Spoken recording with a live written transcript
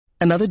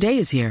Another day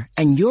is here,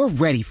 and you're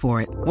ready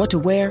for it. What to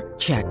wear?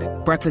 Check.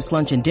 Breakfast,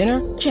 lunch, and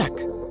dinner? Check.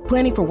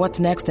 Planning for what's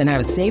next and how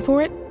to save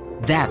for it?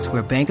 That's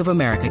where Bank of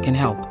America can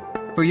help.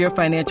 For your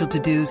financial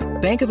to-dos,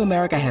 Bank of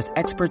America has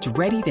experts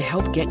ready to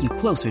help get you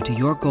closer to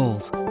your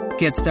goals.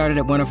 Get started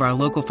at one of our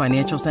local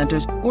financial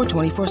centers or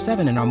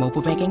 24/7 in our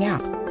mobile banking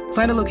app.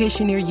 Find a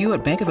location near you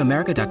at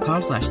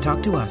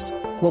bankofamerica.com/talktous.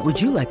 What would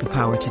you like the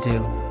power to do?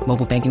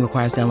 Mobile banking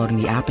requires downloading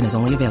the app and is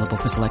only available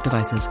for select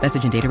devices.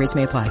 Message and data rates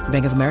may apply.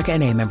 Bank of America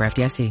N.A., member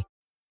FDIC.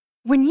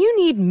 When you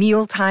need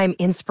mealtime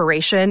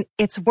inspiration,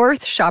 it's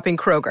worth shopping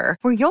Kroger,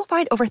 where you'll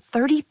find over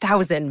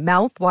 30,000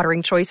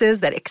 mouth-watering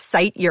choices that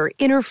excite your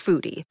inner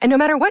foodie. And no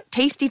matter what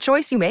tasty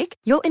choice you make,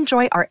 you'll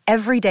enjoy our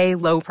everyday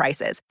low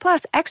prices,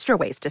 plus extra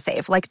ways to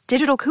save, like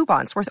digital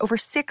coupons worth over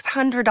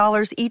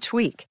 $600 each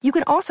week. You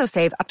can also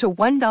save up to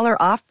 $1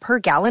 off per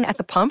gallon at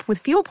the pump with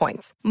fuel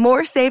points.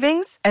 More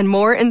savings and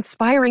more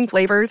inspiring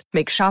flavors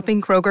make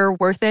shopping Kroger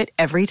worth it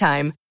every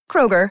time.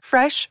 Kroger,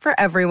 fresh for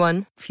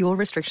everyone. Fuel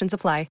restrictions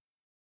apply.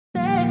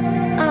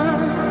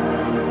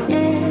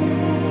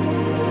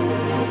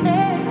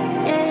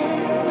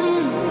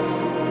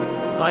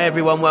 Hi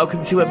everyone,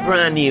 welcome to a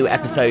brand new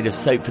episode of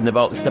Soap from the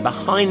Box, the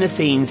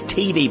behind-the-scenes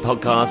TV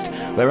podcast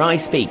where I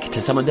speak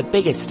to some of the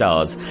biggest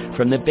stars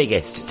from the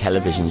biggest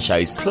television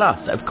shows,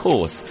 plus, of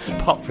course,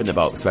 Pop from the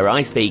Box, where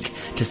I speak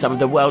to some of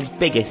the world's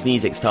biggest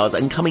music stars.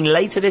 And coming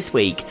later this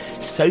week,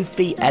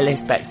 Sophie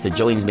Ellis-Bextor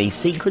joins me,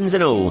 sequins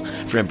and all,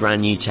 for a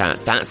brand new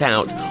chat. That's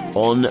out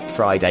on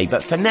Friday.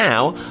 But for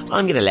now,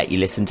 I'm going to let you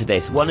listen to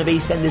this, one of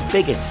EastEnders'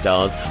 biggest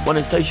stars, one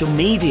of social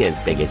media's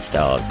biggest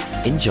stars.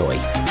 Enjoy.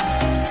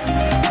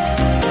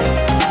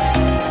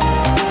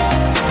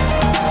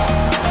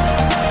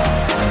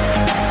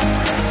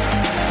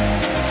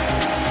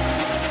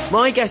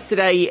 My guest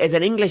today is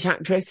an English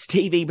actress,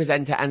 TV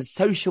presenter and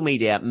social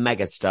media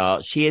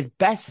megastar. She is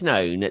best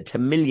known to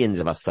millions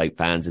of us soap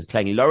fans as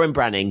playing Lauren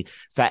Branning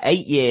for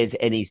 8 years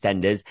in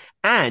EastEnders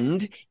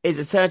and is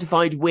a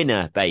certified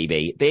winner,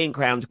 baby, being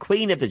crowned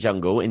Queen of the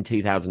Jungle in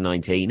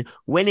 2019,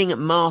 winning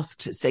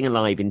Masked Singer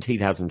Live in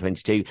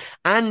 2022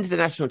 and the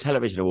National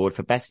Television Award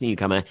for Best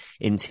Newcomer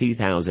in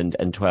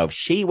 2012.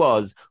 She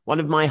was one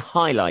of my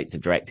highlights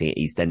of directing at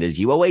EastEnders.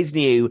 You always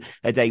knew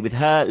a day with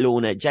her,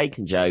 Lorna, Jake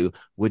and Joe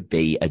would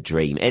be a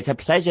dream. It's a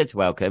pleasure to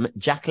welcome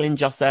Jacqueline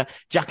Jossa,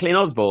 Jacqueline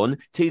Osborne,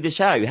 to the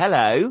show.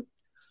 Hello.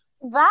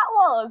 That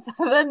was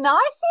the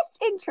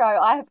nicest intro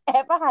I have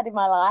ever had in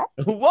my life.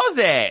 Was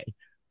it?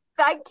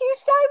 Thank you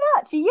so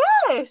much.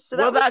 Yes.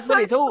 Well, that's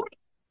what it's all.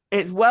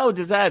 It's well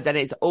deserved and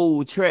it's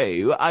all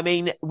true. I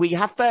mean, we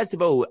have, first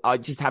of all, I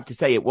just have to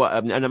say it,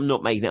 and I'm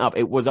not making it up.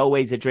 It was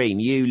always a dream.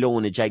 You,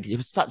 Lorna, Jake, it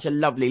was such a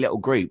lovely little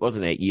group,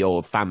 wasn't it?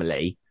 Your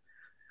family.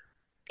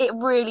 It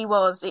really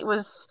was. It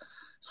was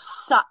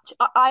such,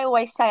 I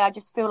always say, I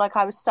just feel like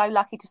I was so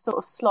lucky to sort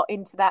of slot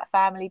into that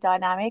family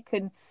dynamic,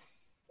 and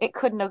it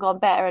couldn't have gone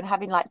better. And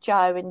having like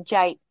Joe and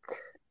Jake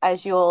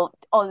as your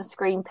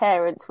on-screen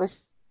parents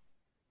was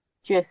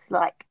just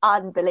like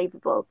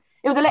unbelievable.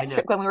 It was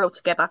electric when we were all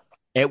together.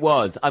 It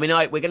was. I mean,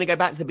 we're going to go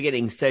back to the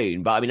beginning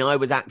soon, but I mean, I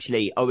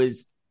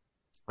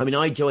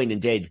joined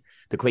and did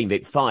the Queen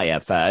Vic Fire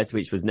first,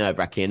 which was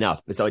nerve-wracking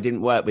enough, but so I didn't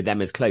work with them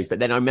as close. But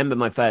then I remember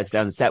my first day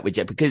on set with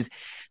Jake, because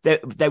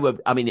they were,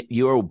 I mean,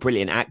 you were all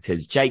brilliant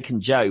actors. Jake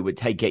and Joe would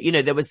take it. You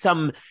know, there was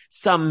some,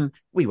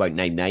 we won't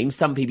name names,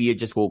 some people you'd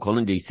just walk on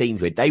and do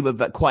scenes with. They were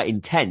quite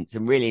intense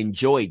and really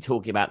enjoyed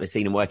talking about the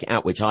scene and working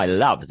out, which I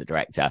love as a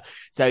director.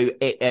 So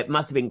it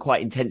must have been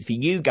quite intense for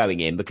you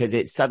going in, because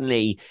it's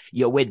suddenly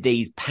you're with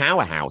these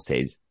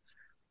powerhouses.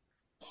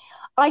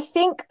 I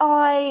think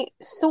I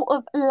sort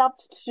of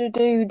loved to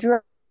do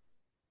drama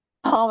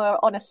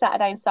on a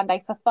Saturday and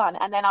Sunday for fun,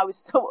 and then I was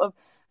sort of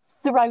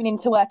thrown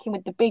into working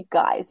with the big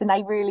guys, and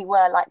they really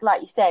were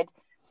like you said,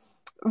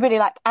 really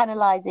like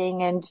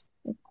analysing and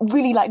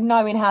really like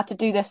knowing how to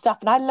do their stuff.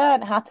 And I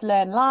learned how to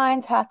learn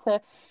lines, how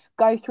to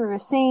go through a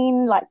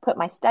scene, like put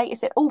my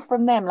status, it all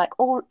from them, like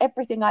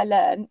everything I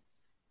learned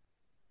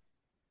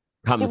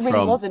comes it really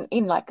from... wasn't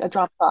in like a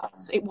drama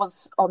class, it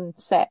was on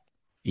set.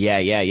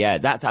 Yeah.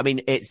 That's, I mean,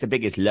 it's the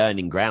biggest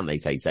learning ground, they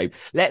say. So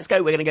let's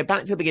go. We're going to go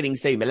back to the beginning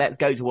soon, but let's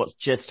go to what's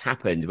just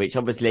happened, which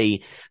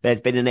obviously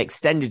there's been an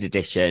extended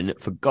edition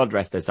for, God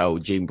rest her soul,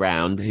 June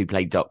Brown, who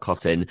played Dot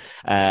Cotton,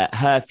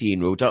 her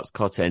funeral, Dot's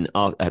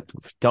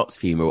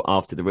funeral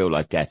after the real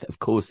life death, of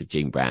course, of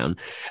June Brown.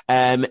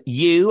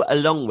 You,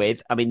 along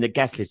with, I mean, the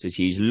guest list was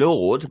huge.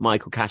 Lord,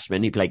 Michael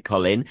Cashman, who played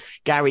Colin,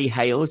 Gary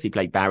Hales, who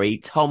played Barry,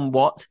 Tom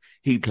Watt,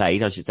 who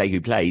plays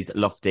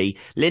Lofty,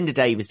 Linda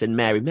Davison,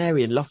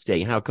 Mary and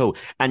Lofty, how cool,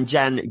 and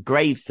Jan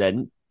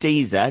Graveson,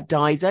 Diza,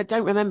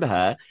 don't remember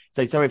her,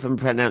 so sorry if I'm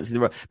pronouncing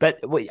the wrong, but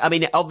I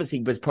mean, it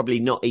obviously was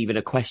probably not even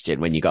a question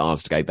when you got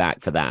asked to go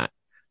back for that.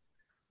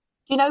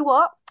 You know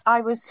what?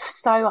 I was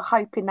so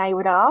hoping they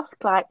would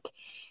ask, like,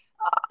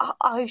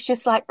 I was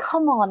just like,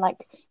 come on,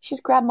 like,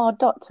 she's Grandma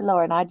Dot to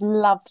Lauren, I'd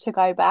love to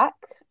go back,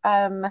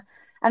 and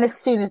as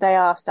soon as they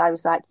asked, I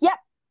was like, yep.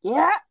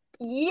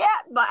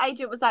 My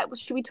agent was like, well,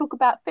 should we talk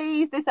about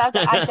fees? I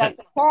don't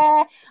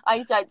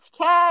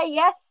care.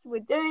 Yes, we're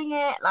doing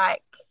it.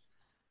 Like,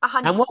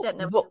 And 100%.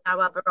 There was no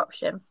other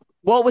option.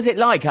 what was it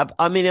like?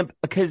 I mean,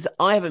 because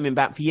I haven't been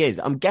back for years.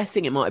 I'm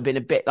guessing it might have been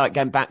a bit like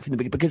going back from the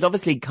beginning, because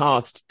obviously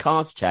cast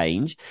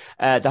change.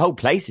 The whole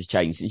place has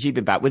changed since you've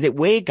been back. Was it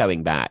weird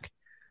going back?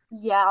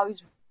 Yeah, I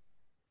was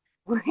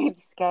really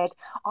scared.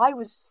 I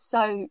was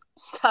so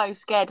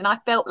scared, and I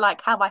felt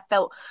like how I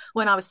felt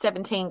when I was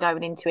 17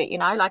 going into it,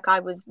 like I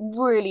was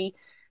really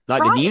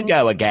Like the new frightened.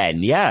 go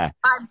again, yeah.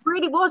 I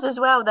really was as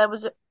well. There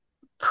was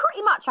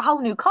pretty much a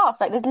whole new cast.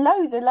 Like there's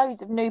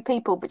loads of new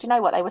people, but you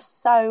know what? They were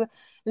so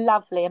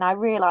lovely, and I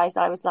realised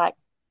I was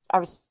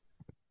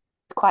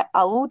quite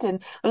old,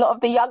 and a lot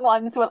of the young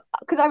ones were,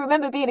 because I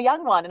remember being a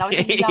young one and I was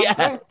in the young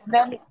Yeah. group. And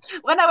then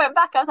when I went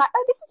back, I was like,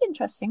 oh, this is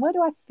interesting. Where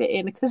do I fit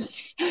in?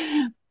 Because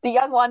the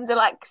young ones are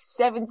like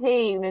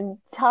 17 and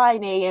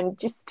tiny and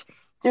just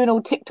doing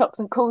all TikToks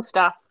and cool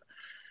stuff.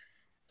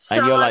 So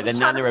And you're I like the was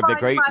trying nana to of the find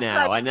group my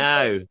now. I place.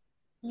 know.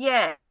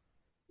 Yeah,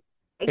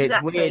 It's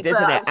exactly. weird, But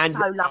isn't it it? was And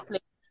so lovely.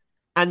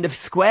 the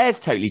square's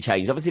totally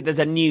changed. Obviously, there's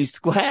a new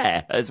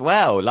square as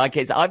well. Like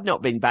I've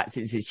not been back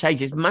since it's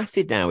changed. It's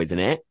massive now, isn't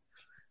it?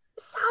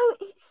 So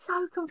it's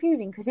so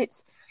confusing because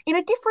it's in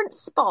a different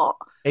spot,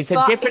 It's a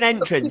but different it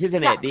looks entrance,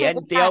 isn't it? exactly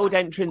the The same. old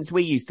entrance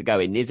we used to go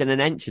in isn't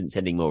an entrance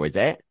anymore, is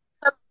it?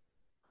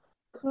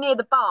 It's near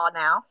the bar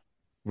now.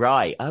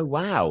 Right. Oh,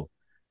 wow.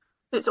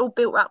 It's all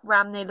built up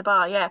round near the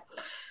bar, yeah.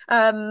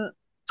 Um,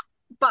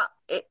 but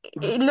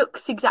it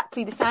looks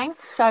exactly the same,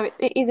 so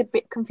it is a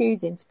bit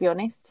confusing, to be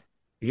honest.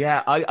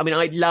 Yeah. I mean,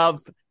 I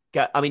love.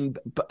 I mean,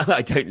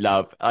 I don't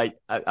love. I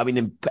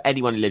mean,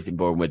 anyone who lives in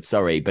Bournemouth,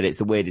 sorry, but it's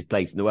the weirdest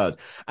place in the world.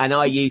 And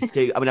I used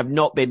to. I mean, I've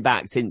not been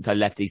back since I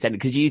left EastEnders,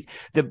 because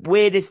the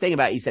weirdest thing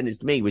about EastEnders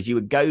to me was you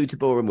would go to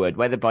Bournemouth,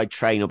 whether by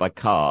train or by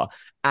car,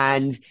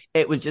 and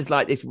it was just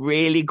like this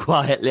really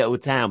quiet little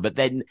town. But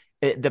then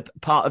the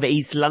part of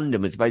East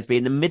London was supposed to be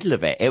in the middle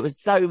of it. It was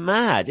so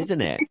mad,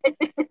 isn't it?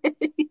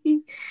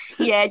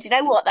 Yeah, do you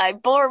know what though?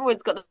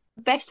 Bournemouth's got the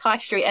best high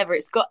street ever.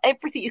 It's got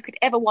everything you could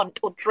ever want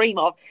or dream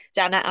of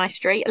down that high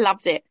street. I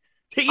loved it.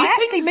 Do you I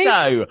think actually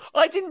so?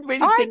 I didn't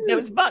really think there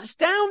I'm. was much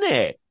down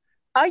it.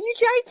 Are you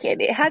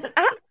joking? It has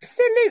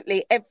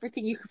absolutely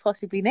everything you could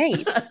possibly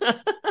need.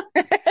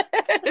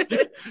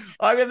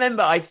 I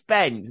remember I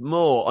spent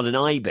more on an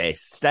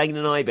Ibis, staying in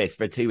an Ibis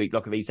for a 2-week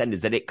block of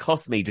EastEnders, than it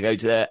cost me to go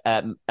to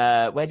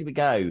where did we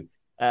go?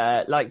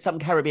 Like some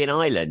Caribbean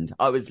island.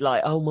 I was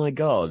like, oh my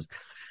God.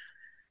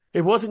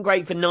 It wasn't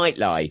great for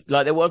nightlife.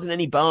 Like there wasn't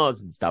any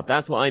bars and stuff.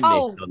 That's what I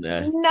missed Oh, on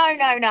there.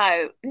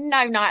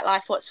 no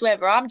nightlife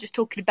whatsoever. I'm just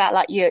talking about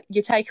like your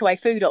takeaway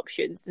food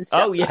options and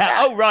stuff Oh yeah. like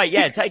that. Oh right.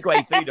 Yeah.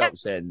 Takeaway food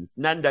options.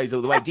 Nando's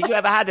all the way. Did you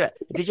ever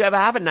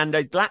have a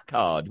Nando's black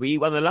card? Were you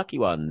one of the lucky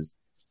ones?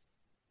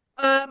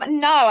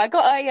 No, I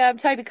got a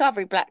Toby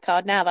Carvery black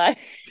card now though.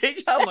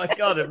 Oh my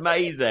God,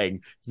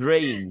 amazing.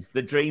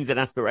 The dreams and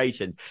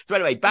aspirations. So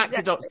anyway, back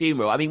to Dot's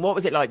funeral. I mean, what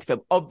was it like to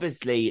film?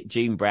 Obviously,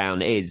 June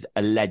Brown is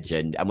a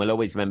legend and we'll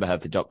always remember her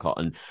for Dot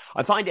Cotton.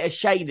 I find it a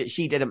shame that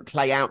she didn't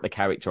play out the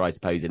character, I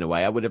suppose, in a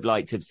way. I would have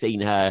liked to have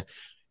seen her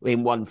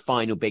in one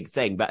final big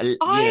thing. But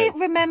I yes.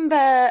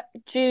 remember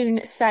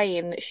June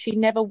saying that she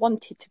never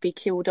wanted to be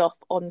killed off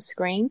on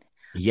screen.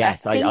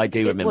 Yes, I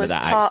do remember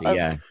that actually,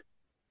 yeah.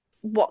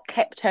 What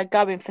kept her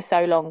going for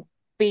so long,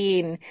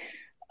 being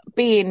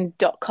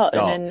Dot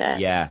Cotton and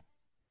yeah.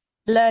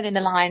 learning the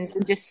lines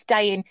and just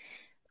staying.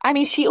 I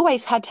mean, she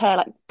always had her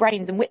like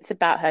brains and wits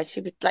about her.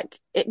 She was like,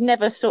 it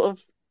never sort of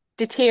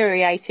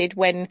deteriorated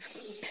when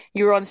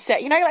you're on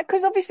set, like,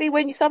 because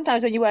obviously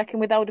sometimes when you're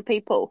working with older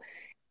people,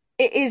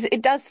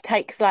 it does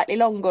take slightly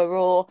longer,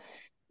 or,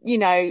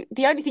 the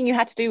only thing you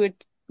had to do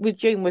with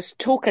June was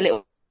talk a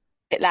little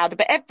bit louder,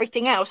 but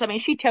everything else, I mean,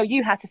 she'd tell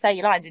you how to say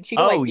your lines and she'd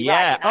always be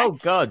yeah. right. Oh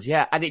God,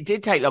 yeah. And it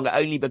did take longer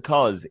only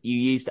because she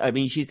used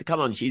to come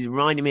on, she's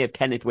reminding me of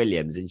Kenneth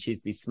Williams, and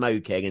she'd be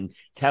smoking and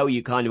tell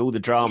you kind of all the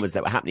dramas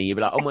that were happening. You'd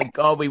be like, oh my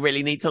God, we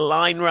really need to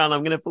line run.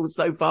 I'm going to fall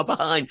so far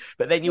behind.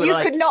 But then you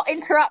could not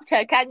interrupt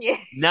her, can you?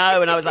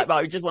 No. And I was like, but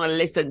I just want to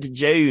listen to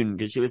June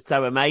because she was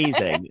so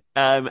amazing.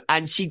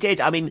 And she did.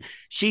 I mean,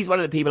 she's one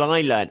of the people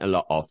I learned a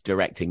lot off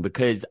directing,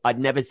 because I'd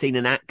never seen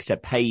an actor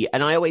pay.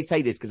 And I always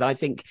say this because I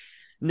think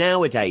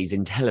nowadays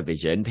in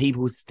television,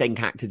 people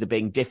think actors are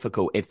being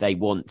difficult if they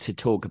want to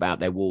talk about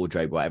their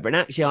wardrobe or whatever. And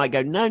actually I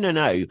go,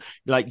 no.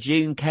 Like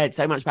June cared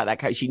so much about that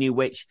character. She knew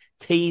which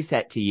tea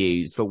set to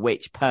use for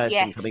which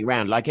person coming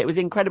around. Like it was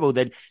incredible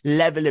the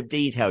level of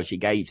detail she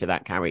gave to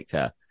that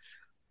character.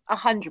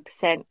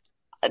 100%.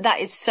 That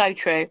is so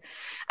true.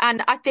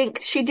 And I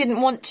think she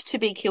didn't want to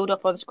be killed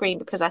off on screen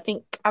because I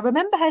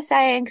remember her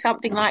saying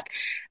something like,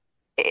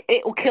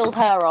 it will kill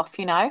her off,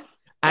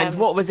 And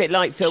what was it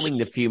like filming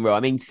the funeral? I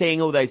mean,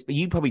 seeing all those,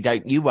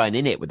 you weren't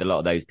in it with a lot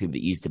of those people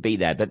that used to be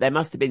there, but there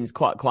must have been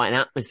quite an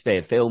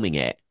atmosphere filming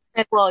it.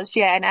 It was,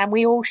 yeah. And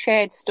we all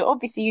shared stuff.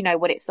 Obviously, you know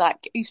what it's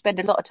like. You spend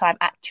a lot of time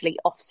actually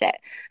offset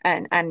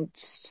and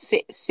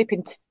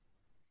sipping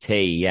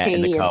tea,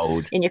 in the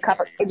cold. In your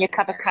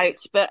cover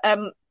coats. But,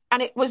 and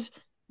it was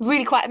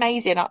really quite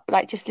amazing.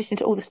 Like just listening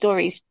to all the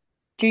stories.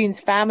 June's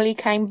family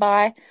came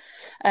by.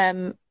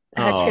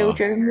 her Oh,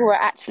 children who are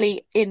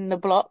actually in the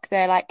block.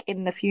 They're like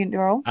in the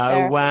funeral. oh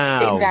They're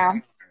sitting wow.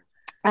 down.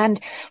 And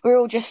we're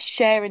all just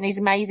sharing these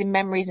amazing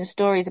memories and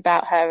stories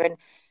about her. And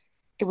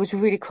it was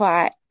really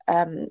quite,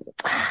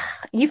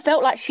 you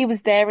felt like she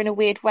was there in a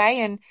weird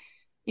way and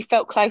you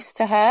felt close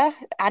to her.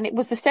 And it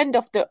was the send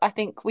off that I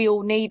think we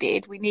all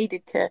needed. We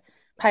needed to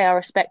pay our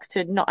respects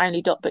to not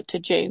only Dot, but to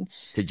June.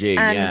 To June,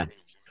 And yeah.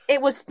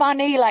 it was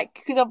funny, like,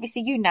 because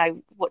obviously you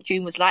know what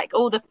June was like,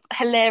 all the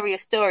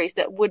hilarious stories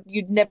that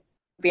you'd never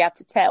be able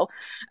to tell.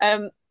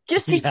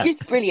 She's Yeah.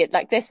 just brilliant.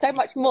 Like, there's so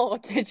much more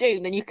to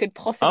June than you could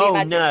possibly Oh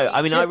imagine. no.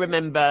 I She's mean, I just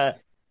remember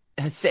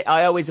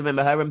I always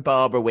remember her and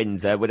Barbara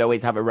Windsor would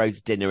always have a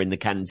roast dinner in the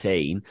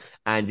canteen.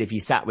 And if you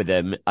sat with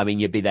them, I mean,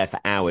 you'd be there for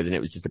hours and it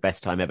was just the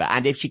best time ever.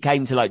 And if she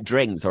came to like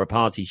drinks or a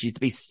party, she used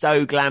to be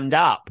so glammed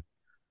up.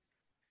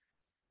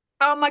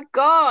 oh my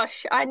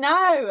gosh, I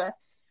know.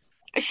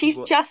 She's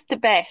just the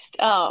best.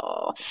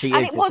 Oh, She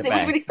and is just the it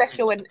was really best.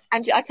 special. And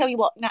I tell you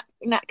what,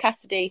 Nat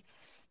Cassidy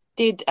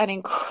did an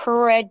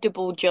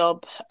incredible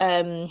job.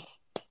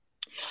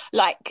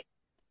 Like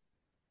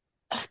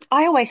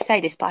I always say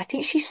this, but I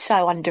think she's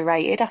so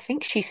underrated. I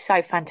think she's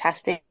so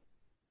fantastic.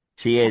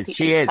 She I is. think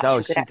She she's is. such Oh,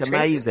 a good she's actress.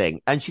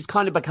 amazing. And she's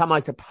kind of become, I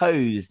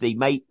suppose,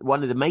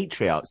 one of the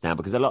matriarchs now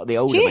because a lot of the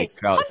She older is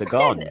matriarchs are 100%.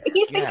 gone. If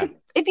you think Yeah.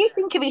 if you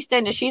think of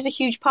EastEnders, she's a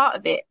huge part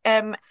of it.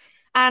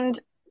 And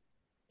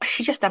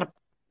she just done a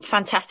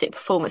fantastic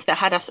performance that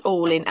had us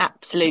all in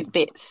absolute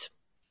bits.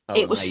 Oh,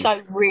 It was amazing.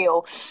 so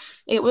real.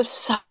 It was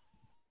so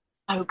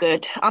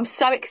good. I'm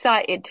so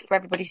excited for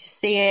everybody to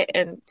see it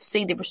and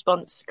see the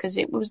response because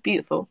it was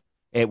beautiful.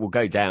 It will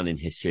go down in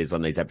history as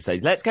one of those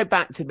episodes. Let's go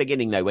back to the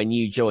beginning though, when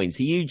you joined.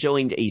 So you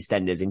joined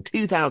EastEnders in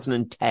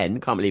 2010.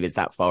 Can't believe it's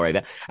that far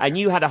over. And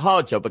you had a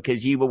hard job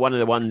because you were one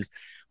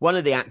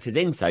of the actors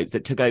in soaps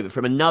that took over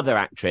from another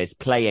actress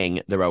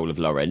playing the role of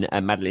Lauren,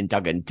 Madeline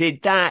Duggan.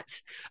 Did that,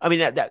 I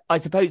mean, I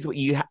suppose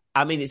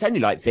I mean, it's only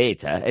like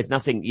theatre. It's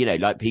nothing,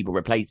 like people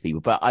replace people,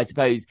 but I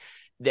suppose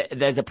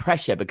there's a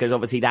pressure because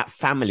obviously that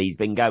family's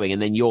been going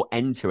and then you're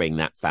entering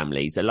that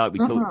family. So like we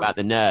talked Mhm. about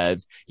the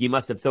nerves, you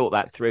must have thought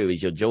that through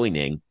as you're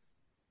joining.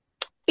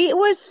 It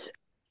was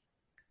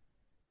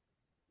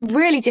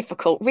really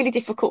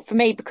difficult for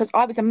me because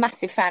I was a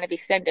massive fan of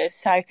EastEnders.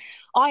 So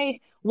I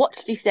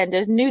watched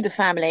EastEnders, knew the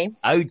family.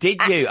 Oh,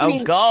 did you? Oh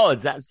Actually, God,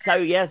 that's so,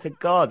 yes, oh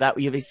God, that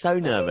you'd be so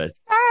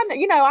nervous.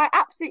 and I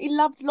absolutely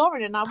loved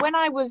Lauren. And when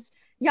I was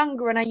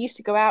younger and I used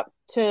to go out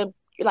to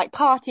like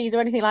parties or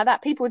anything like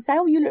that, people would say,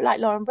 "Oh, you look like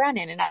Lauren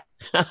Brannan," and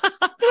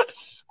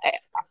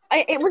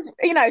it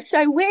was,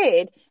 so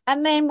weird.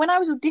 And then when I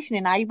was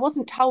auditioning, I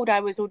wasn't told I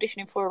was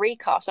auditioning for a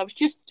recast. I was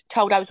just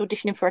told I was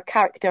auditioning for a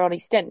character on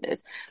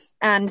EastEnders.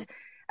 And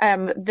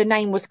the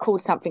name was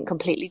called something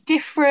completely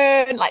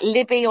different, like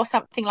Libby or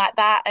something like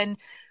that. And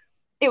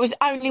it was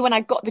only when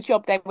I got the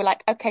job, they were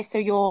like, okay, so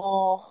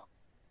you're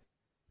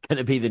Going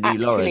to be the new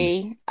Lauren.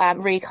 actually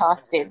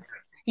recasting.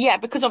 Yeah,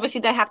 because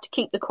obviously they have to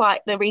keep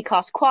the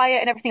recast quiet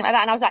and everything like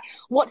that. And I was like,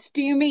 "What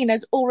do you mean?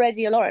 There's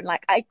already a Lauren?"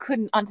 Like I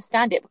couldn't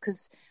understand it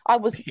because I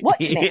was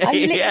watching it. I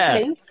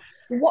Yeah. literally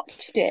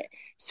watched it.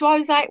 So I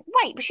was like,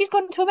 "Wait, but she's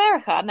gone to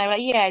America," and they were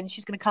like, "Yeah, and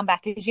she's going to come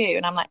back as you."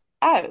 And I'm like,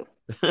 "Oh,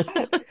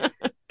 oh."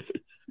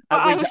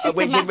 But I which, was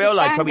just a which in massive real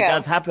life probably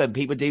does fangirl. happen.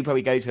 People do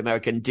probably go to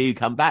America and do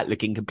come back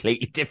looking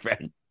completely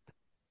different.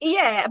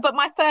 Yeah, but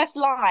my first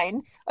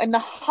line and the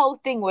whole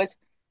thing was,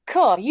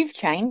 "Cool, you've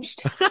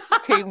changed,"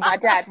 to my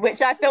dad,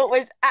 which I thought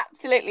was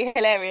absolutely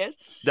hilarious.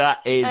 That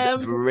is Um,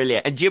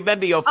 brilliant. And do you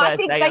remember your I first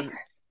think day they on?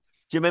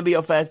 Do you remember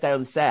your first day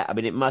on set? I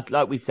mean, it must,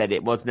 like we said,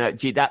 it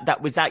wasn't.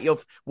 Was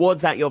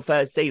that your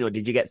first scene, or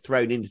did you get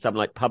thrown into some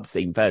like pub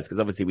scene first? Because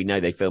obviously we know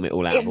they film it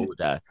all out of it,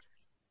 order.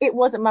 it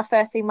wasn't my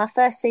first scene. My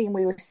first scene,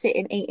 we were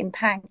sitting eating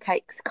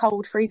pancakes,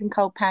 freezing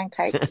cold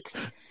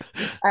pancakes,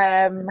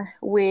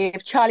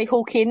 with Charlie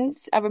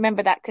Hawkins. I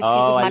remember that because he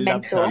Oh, was I my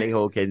love mentor. Charlie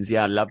Hawkins.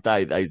 Yeah, I love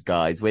those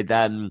guys with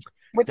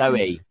With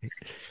Zoe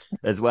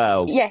as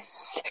well.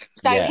 yes,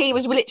 so Yeah. he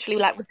was literally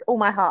like with all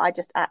my heart. I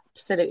just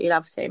absolutely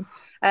loved him.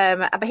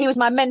 But he was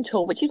my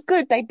mentor, which is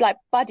good. They like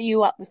buddy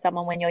you up with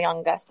someone when you're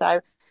younger.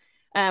 So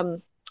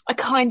um,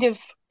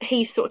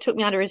 he sort of took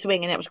me under his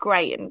wing and it was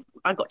great. And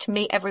I got to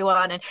meet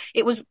everyone and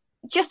it was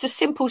just a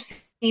simple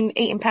scene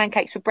eating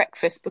pancakes for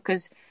breakfast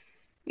because,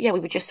 yeah, we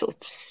were just sort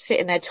of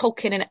sitting there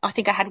talking. And I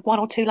think I had one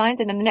or two lines.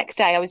 And then the next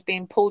day I was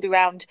being pulled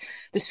around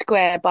the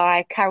square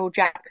by Carol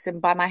Jackson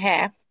by my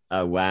hair.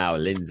 Oh wow,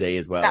 Lindsay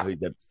as well, That,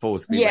 who's a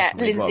force to be yeah,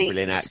 reckoned with. What a Lindsay.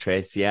 brilliant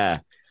actress. Yeah.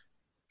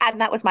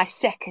 And that was my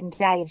second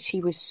day and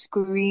she was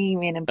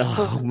screaming and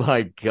Oh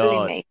my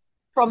pulling God. me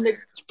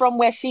from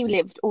where she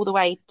lived all the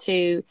way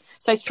to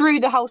through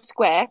the whole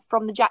square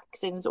from the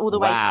Jacksons all the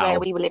way to where Wow.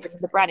 we were living,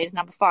 the Brannys,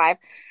 number 5,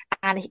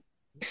 and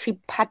she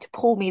had to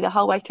pull me the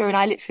whole way through, and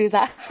I literally was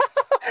like,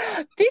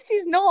 "This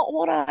is not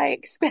what I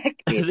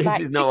expected." This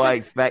Like is not what I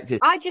expected.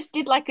 I just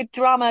did like a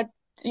drama,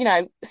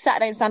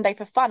 Saturday and Sunday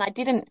for fun. I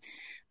didn't.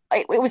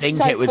 It was Think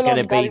so it was full going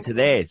to on be going to from.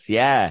 this.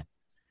 Yeah.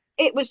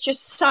 It was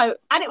just so,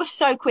 and it was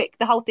so quick.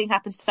 The whole thing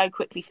happened so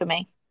quickly for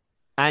me.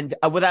 And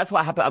well, that's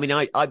what happened. I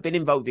mean, I've been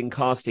involved in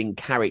casting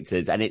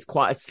characters, and it's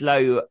quite a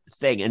slow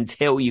thing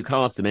until you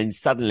cast them, and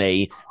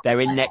suddenly they're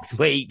in next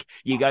week.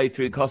 You go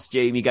through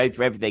costume, you go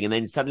through everything, and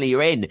then suddenly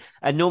you're in.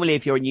 And normally,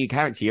 if you're a new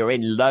character, you're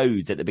in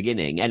loads at the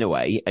beginning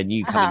anyway, and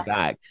you coming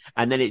back,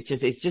 and then it's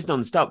just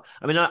non-stop.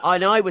 I mean,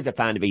 I was a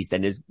fan of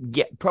EastEnders.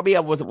 Yeah, probably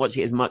I wasn't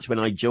watching it as much when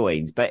I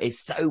joined, but it's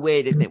so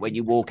weird, isn't it, when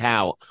you walk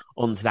out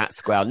onto that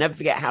square? I'll never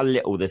forget how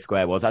little the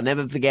square was. I'll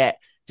never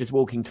forget just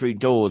walking through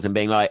doors and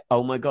being like,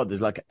 oh my God,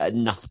 there's like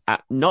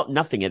not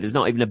nothing here. There's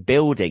not even a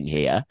building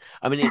here.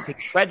 I mean, it's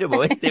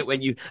incredible, isn't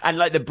it? And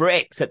like the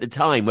bricks at the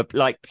time were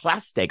like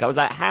plastic. I was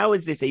like, how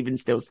is this even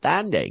still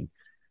standing?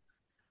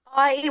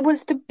 It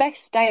was the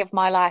best day of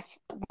my life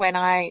when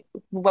I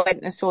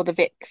went and saw the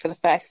Vic for the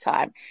first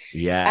time.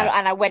 Yeah.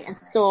 And I went and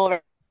saw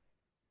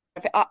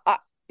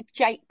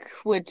Jake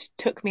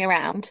took me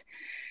around,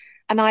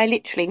 and I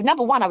literally,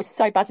 number one, I was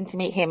so buzzing to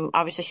meet him.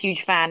 I was a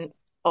huge fan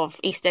of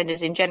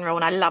EastEnders in general,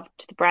 and I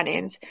loved the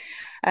Brannans.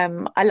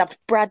 I loved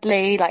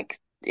Bradley.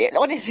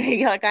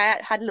 Honestly,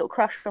 I had a little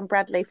crush on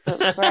Bradley for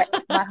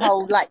my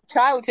whole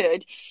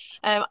childhood.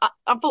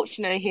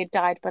 Unfortunately, he had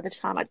died by the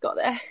time I'd got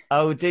there.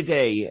 Oh, did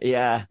he?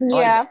 Yeah.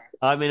 Yeah.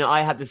 I mean,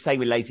 I had the same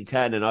with Lacey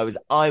Turner, and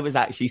I was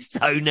actually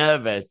so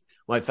nervous.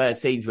 My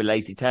first scenes with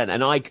Lacey Turner,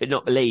 and I could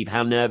not believe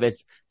how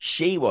nervous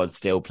she was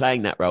still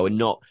playing that role and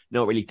not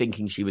really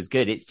thinking she was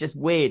good. It's just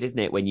weird, isn't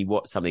it, when you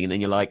watch something and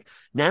then you're like,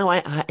 now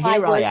I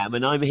am,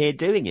 and I'm here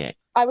doing it.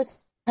 I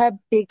was her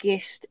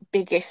biggest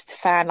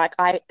fan.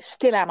 I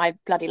still am. I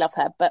bloody love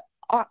her. But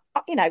I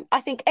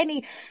think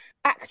any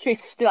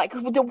actress that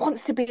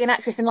wants to be an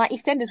actress, and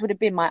EastEnders would have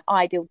been my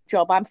ideal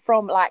job. I'm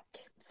from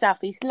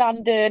Southeast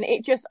London.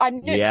 I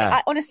knew. Yeah.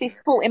 I honestly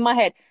thought in my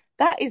head,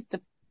 that is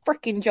the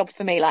freaking job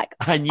for me.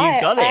 And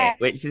you've got it,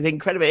 which is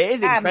incredible. It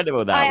is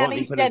incredible that I am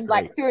East End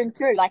through and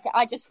through.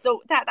 I just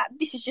thought that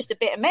this is just a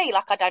bit of me.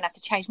 I don't have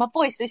to change my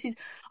voice.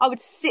 I would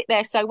sit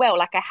there so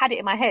well. I had it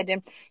in my head.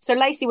 And so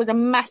Lacey was a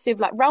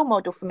massive role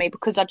model for me,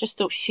 because I just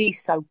thought,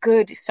 she's so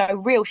good, it's so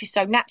real, she's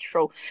so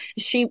natural.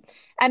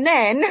 And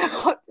then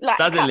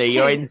suddenly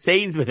you're in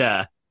scenes with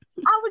her.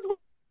 I was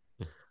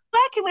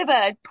working with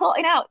her,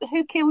 plotting out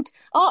who killed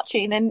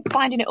Archie, and then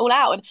finding it all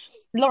out. And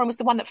Lauren was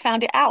the one that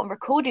found it out and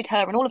recorded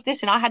her and all of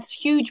this. And I had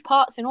huge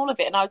parts in all of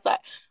it. And I was like,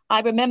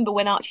 I remember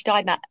when Archie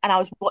died, and I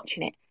was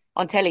watching it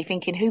on telly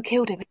thinking, who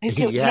killed him? Who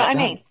killed him? You know what I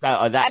mean?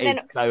 That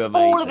is so amazing.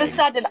 All of a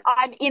sudden,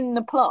 I'm in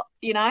the plot,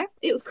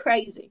 It was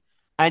crazy.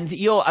 And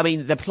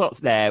the plots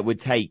there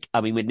would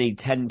need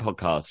 10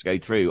 podcasts to go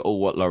through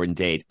all what Lauren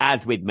did,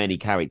 as with many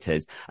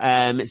characters.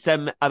 Huge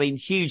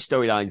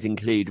storylines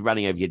include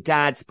running over your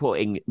dad,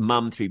 supporting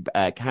mum through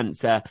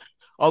cancer.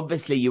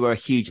 Obviously, you were a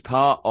huge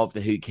part of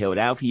the Who Killed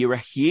Alfie. You were a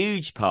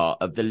huge part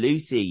of the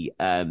Lucy,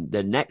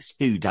 the next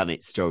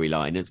Whodunit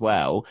storyline as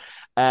well.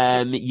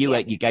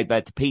 You gave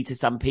birth to Peter,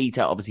 son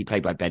Peter, obviously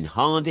played by Ben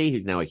Hardy,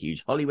 who's now a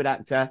huge Hollywood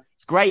actor.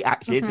 It's great,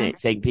 actually, isn't it?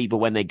 Seeing people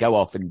when they go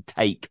off and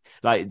take,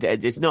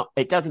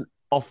 it doesn't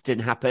often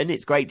happen.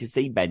 It's great to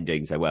see Ben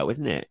doing so well,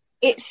 isn't it?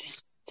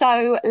 It's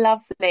so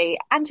lovely.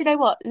 And you know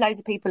what? Loads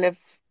of people have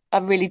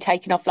really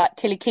taken off,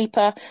 Tilly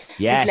Keeper,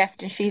 who's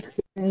left, and she's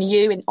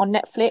on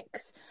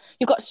Netflix.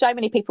 You've got so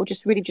many people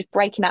just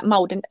breaking that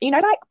mold. And,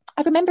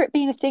 I remember it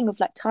being a thing of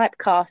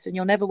typecast and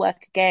you'll never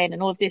work again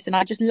and all of this. And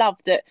I just love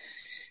that.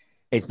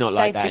 It's not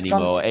like that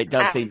anymore. It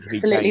does seem to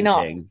be changing.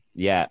 Not.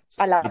 Yeah.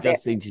 I love it. It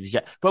does seem to be.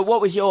 But what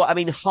was your,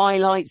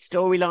 highlight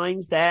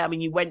storylines there?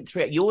 You went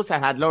through it. You also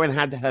Lauren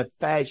had her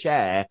fair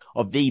share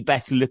of the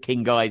best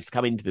looking guys to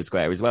come into the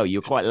square as well. You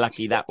were quite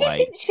lucky that way.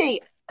 Didn't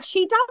she?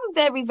 She done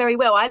very, very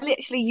well. I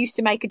literally used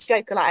to make a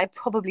joke I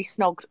probably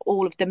snogged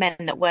all of the men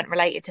that weren't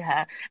related to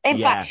her. In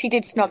fact, she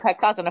did snog her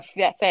cousin a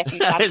fair few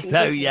times.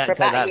 so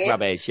that's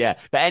rubbish. Yeah,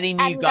 but any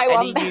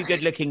new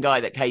good-looking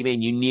guy that came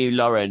in, you knew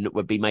Lauren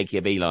would be making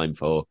a beeline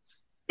for.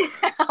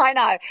 I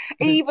know.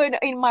 Even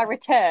in my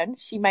return,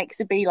 she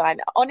makes a beeline.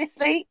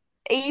 Honestly,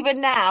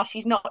 even now,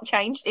 she's not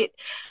changed.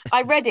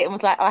 I read it and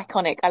was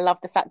iconic. I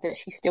love the fact that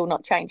she's still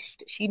not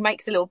changed. She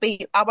makes a little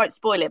I won't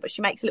spoil it, but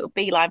she makes a little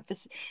beeline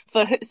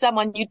for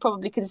someone you'd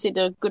probably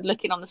consider good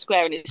looking on the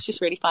square, and it's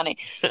just really funny.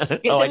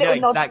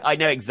 I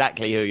know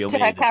exactly who you're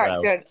meaning her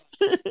character. Well.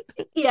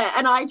 Yeah,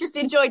 and I just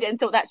enjoyed it and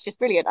thought that's just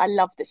brilliant. I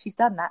love that she's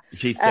done that.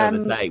 She's still the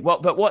same.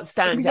 What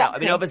stands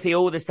out? Obviously,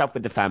 all the stuff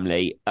with the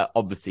family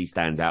obviously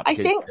stands out,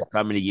 because the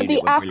family unit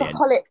the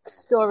alcoholic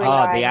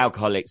storyline. The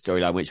alcoholic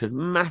storyline, which was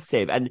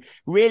massive and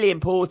really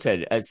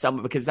important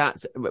because that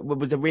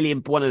was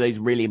one of those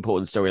really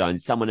important storylines.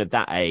 Someone of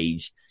that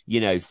age,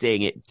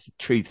 seeing it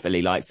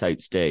truthfully like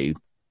soaps do.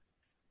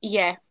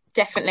 Yeah,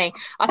 definitely.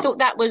 I thought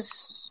that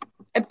was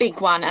a big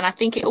one, and I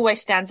think it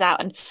always stands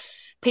out. And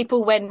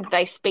people, when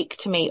they speak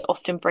to me,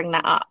 often bring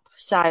that up.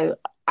 So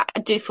I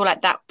do feel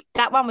like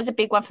that one was a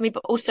big one for me,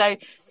 but also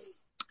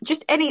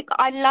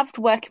I loved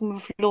working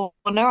with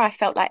Lorna. I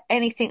felt like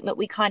anything that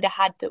we kind of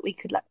had that we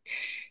could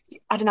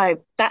I don't know,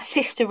 that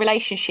sister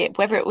relationship,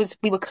 whether it was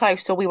we were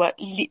close or we were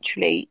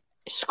literally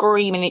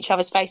screaming in each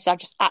other's faces, I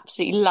just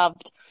absolutely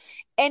loved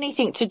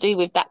anything to do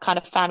with that kind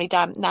of family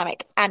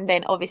dynamic. And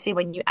then obviously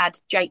when you add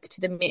Jake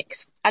to the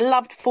mix, I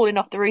loved falling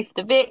off the roof of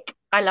the Vic.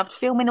 I loved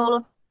filming all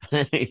of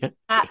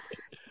that.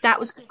 That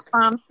was good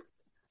fun.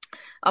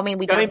 I mean,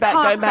 we going done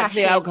car back to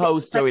the crashes. alcohol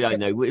storyline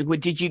though.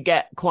 Did you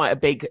get quite a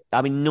big?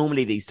 I mean,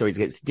 normally these stories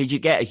did you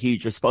get a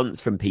huge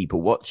response from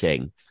people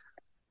watching?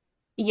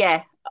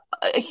 Yeah,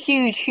 a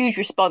huge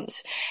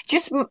response.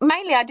 Just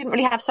mainly, I didn't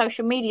really have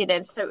social media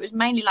then, so it was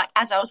mainly like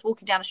as I was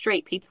walking down the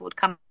street, people would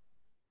come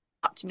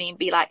up to me and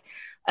be like,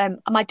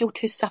 my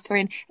daughter's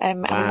suffering,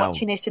 and we're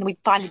watching this, and we've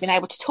finally been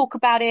able to talk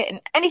about it,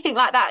 and anything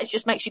like that. It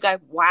just makes you go,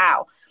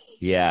 wow.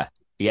 Yeah.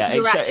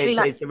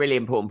 It's a really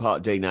important part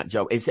of doing that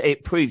job.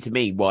 It proved to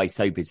me why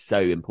soap is so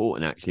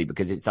important, actually,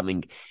 because it's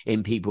something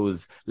in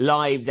people's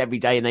lives every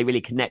day, and they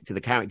really connect to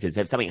the characters.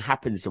 If something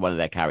happens to one of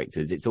their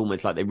characters, it's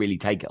almost like they really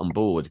take it on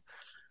board.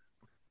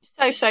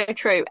 So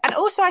true. And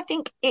also, I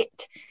think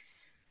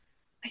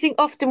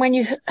often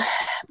when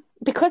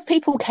because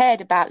people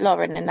cared about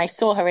Lauren and they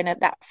saw her in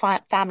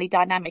that family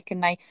dynamic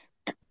and they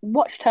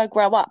watched her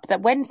grow up,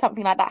 that when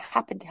something like that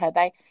happened to her,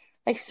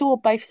 they saw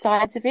both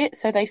sides of it.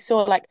 So they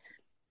saw like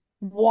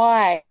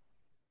why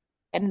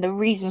and the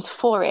reasons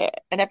for it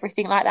and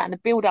everything like that and the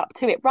build up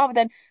to it, rather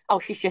than, oh,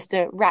 she's just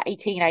a ratty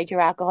teenager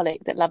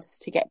alcoholic that loves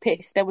to get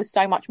pissed. There was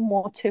so much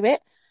more to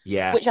it.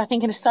 Yeah. Which I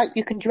think in a soap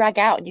you can drag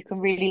out and you can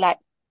really like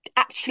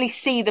actually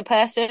see the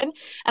person.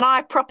 And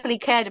I properly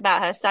cared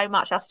about her so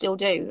much. I still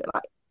do.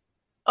 Like,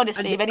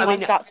 honestly, if anyone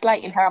starts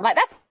slating her, I'm like,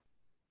 that's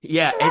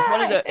yeah,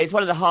 it's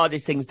one of the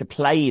hardest things to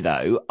play,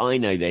 though. I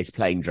know this,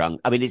 playing drunk.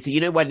 I mean, it's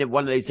when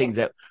one of those things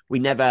that we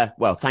never.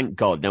 Well, thank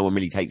God, no one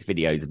really takes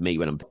videos of me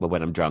when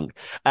I'm drunk.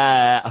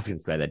 I was going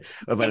to swear then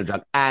when I'm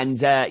drunk, and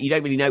you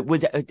don't really know.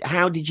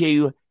 How did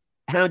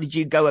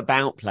you go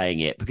about playing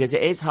it? Because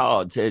it is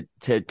hard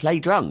to play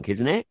drunk,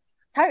 isn't it?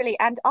 Totally.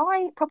 And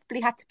I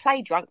probably had to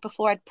play drunk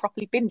before I'd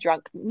properly been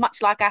drunk,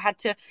 much like I had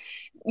to,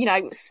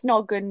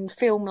 snog and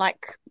film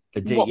like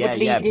what would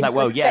lead into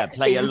a sex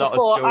play a scene lot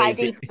before of stories. I'd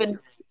even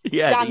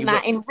done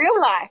that in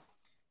real life.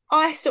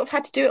 I sort of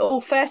had to do it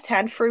all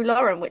firsthand through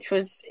Lauren, which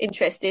was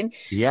interesting.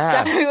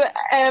 Yeah. So,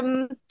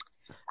 and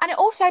it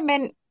also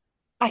meant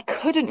I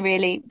couldn't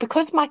really,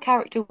 because my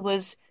character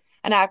was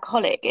an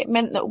alcoholic, it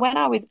meant that when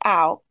I was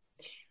out,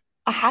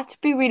 I had to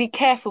be really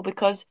careful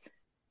because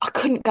I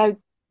couldn't go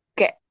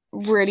get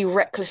really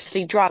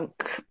recklessly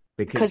drunk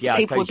because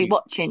people would be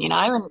watching,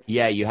 And,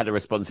 yeah, you had a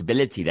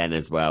responsibility then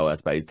as well, I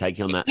suppose,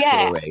 taking on that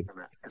story.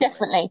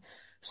 Definitely.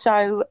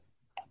 So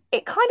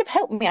it kind of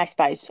helped me, I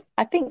suppose.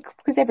 I think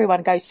because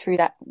everyone goes through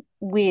that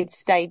weird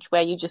stage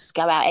where you just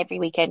go out every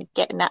weekend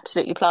getting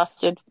absolutely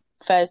plastered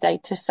Thursday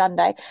to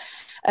Sunday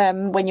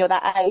when you're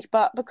that age.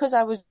 But because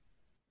I was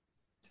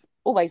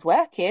always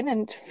working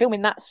and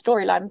filming that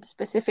storyline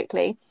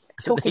specifically,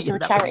 talking to a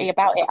charity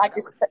about it, I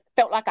just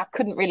felt like I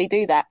couldn't really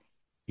do that.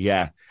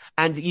 Yeah.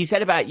 And you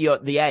said about you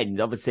at the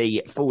end,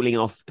 obviously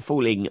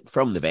falling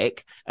from the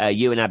Vic,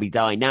 you and Abby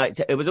die. Now,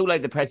 it was all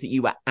over the press that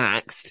you were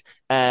axed.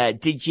 Was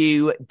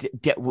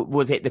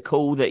it the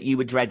call that you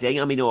were dreading?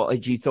 I mean, or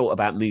had you thought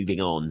about moving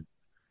on?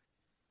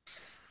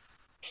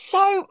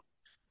 So,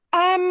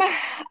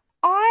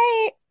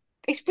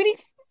 it's really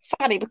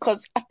funny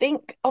because I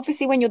think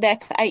obviously when you're there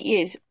for 8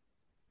 years,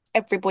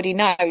 everybody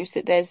knows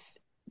that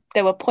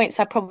there were points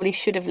I probably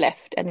should have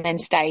left and then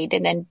stayed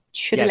and then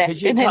should have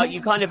left. Because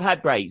you kind of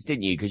had breaks,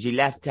 didn't you? Because you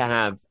left to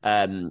have,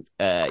 I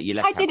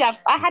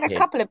had a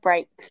couple of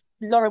breaks.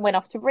 Lauren went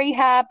off to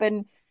rehab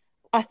and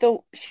I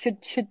thought,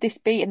 should this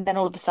be? And then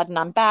all of a sudden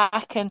I'm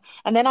back and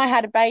then I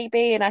had a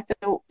baby and I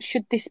thought,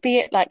 should this be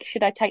it? Like,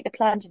 should I take the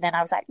plunge? And then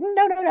I was like,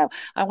 no,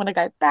 I want to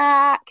go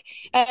back.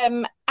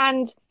 And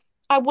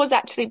I was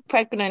actually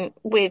pregnant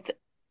with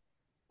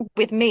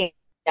me.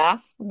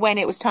 When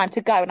it was time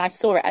to go, and I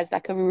saw it as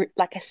like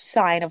a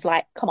sign of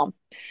like, come on.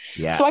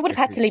 Yeah. So I would have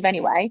had to leave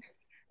anyway,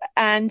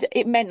 and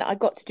it meant that I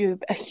got to do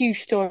a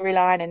huge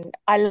storyline, and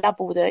I love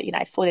all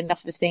the falling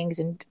off the things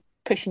and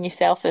pushing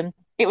yourself, and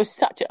it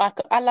was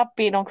I love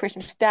being on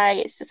Christmas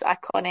Day. It's just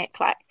iconic,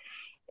 like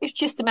it's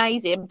just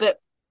amazing.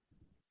 But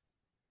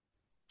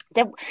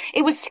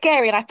it was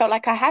scary, and I felt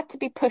like I had to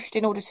be pushed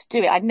in order to do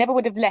it. I never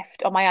would have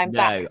left on my own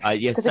back.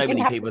 Yes, so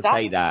many people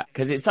say that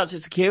because it's such a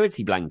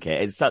security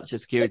blanket. It's such a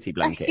security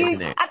blanket,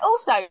 isn't it? And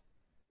also,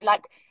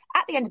 like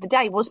at the end of the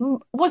day, was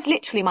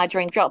literally my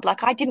dream job.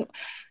 Like I didn't,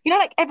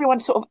 like everyone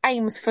sort of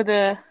aims for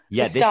the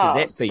stars. This was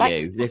it for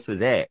you. This was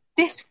it.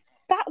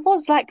 That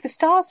was like the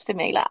stars for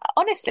me. Like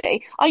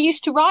honestly, I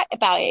used to write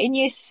about it in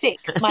year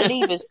 6. My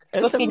leavers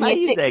book in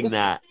year 6.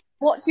 That.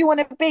 What do you want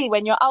to be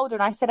when you're older?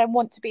 And I said, I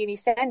want to be in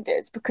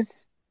EastEnders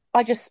because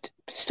I just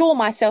saw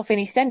myself in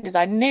EastEnders.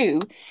 I knew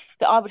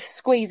that I would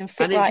squeeze and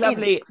fit right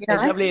in. It's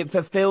lovely it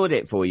fulfilled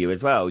it for you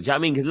as well. Do you know what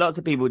I mean? Because lots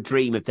of people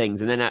dream of things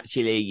and then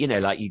actually,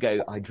 like you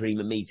go, I dream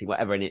a meeting,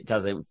 whatever, and it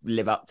doesn't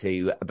live up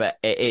to, but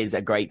it is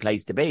a great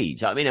place to be. Do you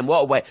know what I mean? And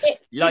what a way,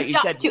 like you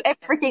said. To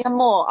everything and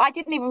more. I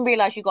didn't even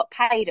realise you got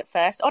paid at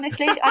first.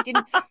 Honestly, I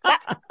didn't. No,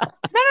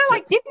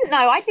 I didn't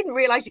know. I didn't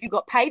realise you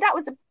got paid. That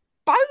was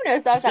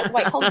bonus. I was like,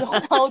 wait, hold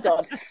on, hold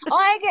on.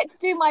 I get to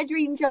do my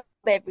dream job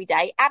every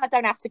day and I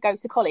don't have to go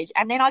to college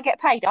and then I get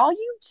paid. Are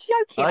you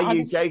joking? Are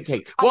you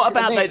joking? What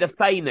about though the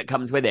fame that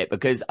comes with it?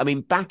 Because I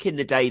mean, back in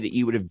the day that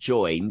you would have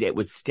joined, it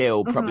was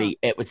still probably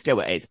it was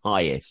still at its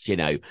highest, you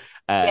know.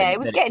 Yeah, it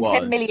was getting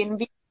 10 million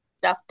views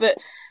and stuff, but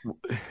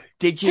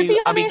did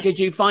you, I mean, did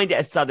you find it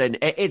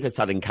is a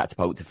sudden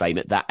catapult to fame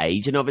at that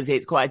age? And obviously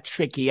it's quite a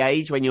tricky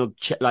age when you're,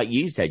 like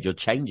you said, you're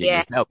changing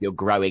yourself, you're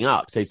growing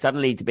up. So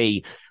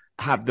suddenly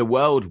have the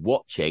world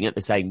watching at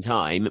the same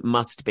time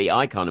must be,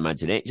 I can't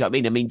imagine it. Do you know what I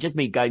mean? I mean, just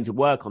me going to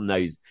work on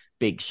those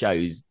big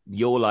shows,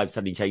 your life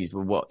suddenly changes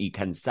with what you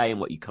can say and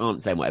what you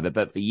can't say and whatever.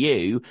 But for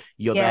you,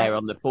 you're there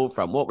on the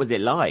forefront. What was it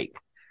like?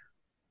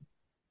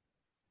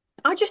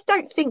 I just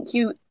don't think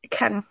you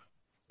can.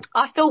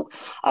 I thought,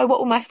 oh, what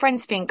will my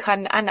friends think?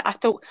 And I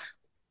thought,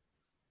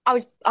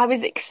 I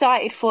was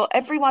excited for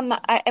everyone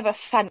that I ever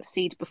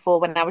fancied before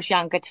when I was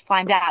younger to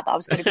find out that I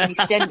was going to be in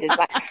EastEnders.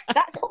 Like,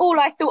 that's all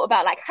I thought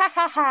about. Like, ha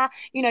ha ha,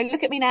 you know,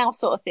 look at me now,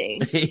 sort of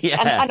thing.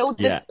 And all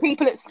the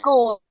people at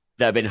school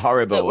that have been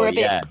horrible. That were a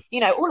bit,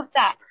 you know, all of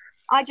that.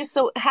 I just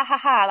thought, ha ha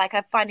ha, like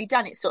I've finally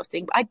done it, sort of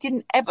thing. But I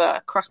didn't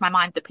ever cross my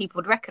mind that people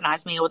would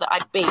recognise me or that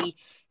I'd be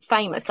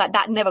famous. Like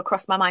that never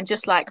crossed my mind.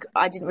 Just like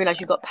I didn't realise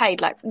you got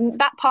paid. Like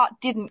that part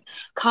didn't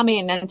come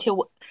in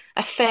until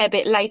a fair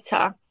bit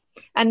later.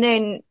 And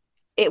then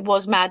it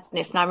was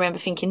madness. And I remember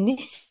thinking,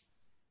 this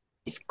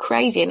is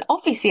crazy. And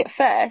obviously at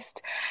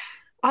first,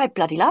 I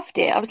bloody loved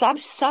it. I was like, I'm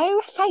so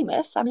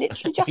famous. I'm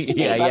literally Justin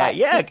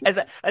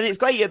Bieber. And it's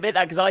great you admit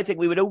that because I think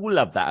we would all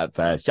love that at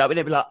first. I mean,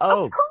 it'd be like,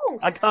 oh,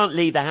 I can't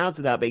leave the house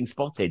without being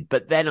spotted.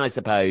 But then I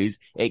suppose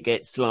it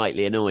gets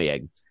slightly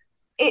annoying.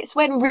 It's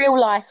when real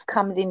life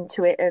comes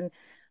into it, and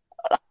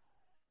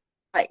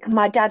like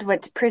my dad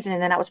went to prison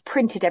and then that was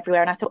printed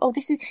everywhere, and I thought, oh,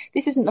 this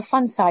isn't the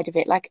fun side of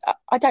it. Like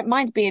I don't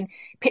mind being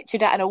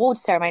pictured at an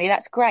awards ceremony.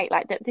 That's great.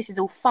 Like this is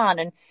all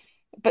fun,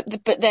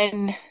 but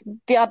then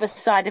the other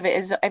side of it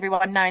is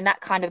everyone knowing that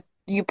kind of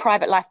your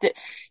private life that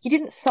you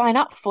didn't sign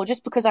up for.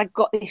 Just because I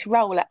got this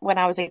role when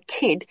I was a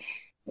kid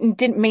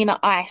didn't mean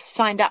that I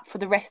signed up for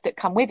the rest that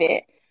come with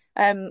it.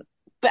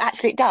 But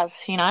actually it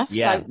does, you know?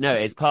 Yeah, so, no,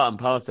 it's part and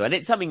parcel. And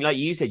it's something like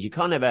you said, you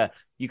can't ever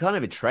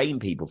train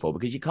people for,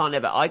 because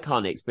I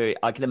can't experience,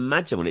 I can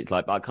imagine what it's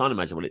like, but I can't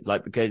imagine what it's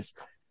like because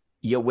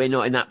we're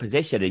not in that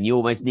position, and you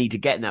almost need to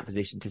get in that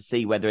position to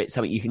see whether it's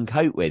something you can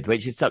cope with,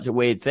 which is such a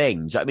weird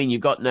thing. Do you know what I mean?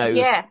 You've got no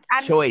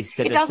choice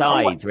to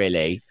decide,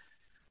 really.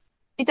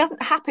 It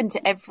doesn't happen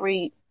to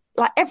every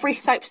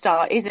soap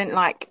star isn't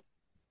like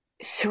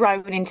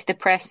thrown into the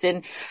press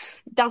and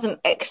doesn't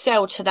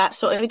excel to that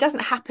sort of, it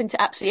doesn't happen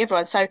to absolutely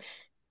everyone. So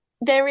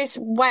there is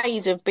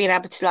ways of being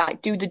able to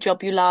like do the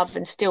job you love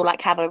and still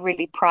like have a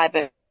really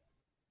private,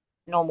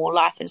 normal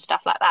life and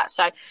stuff like that.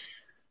 So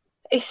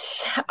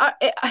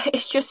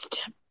it's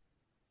just,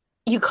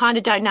 you kind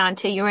of don't know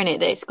until you're in it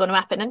that it's going to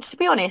happen. And to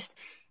be honest,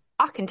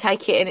 I can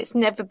take it, and it's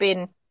never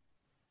been,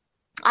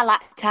 I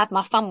like to have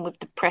my fun with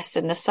the press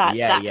and the side of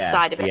it.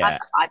 Yeah.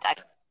 I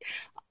don't,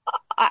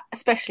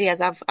 especially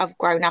as I've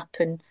grown up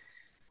and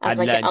as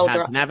I learned get older,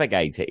 how to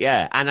navigate it.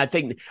 Yeah. And I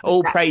think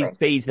all praise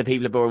be to the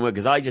people of Boreham Wood,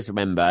 because I just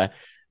remember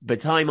the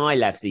time I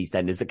left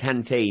EastEnders, the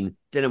canteen,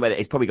 don't know whether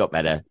it's probably got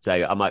better.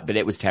 So but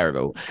it was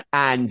terrible.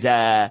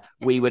 And,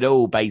 we would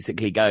all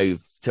basically go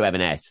to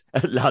M&S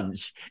at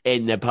lunch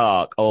in the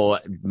park or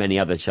many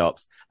other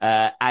shops.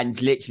 And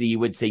literally you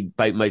would see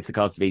most of the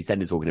cast of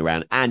EastEnders walking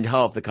around and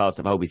half the cast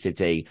of Holby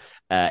City.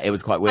 It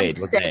was quite weird,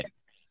 wasn't it?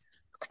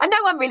 And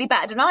no one really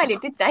batted an eyelid,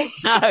 did they?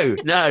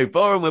 No.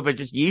 Boreham Wood were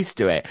just used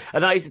to it.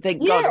 And I used to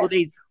think, God,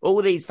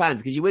 all these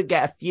fans, because you would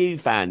get a few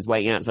fans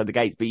waiting outside the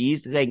gates, but you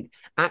used to think,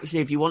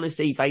 actually, if you want to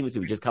see famous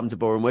people, just come to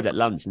Boreham Wood at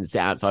lunch and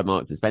sit outside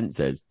Marks and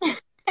Spencer's.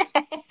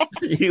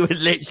 You would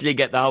literally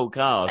get the whole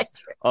cast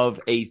of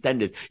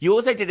EastEnders. You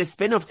also did a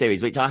spin-off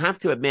series, which I have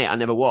to admit I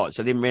never watched.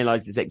 I didn't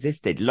realise this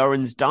existed.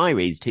 Lauren's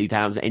Diaries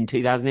in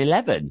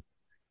 2011.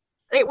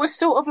 It was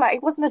sort of like,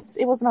 it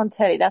wasn't on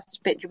telly. That's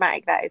a bit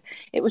dramatic, that is.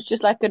 It was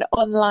just like an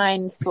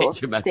online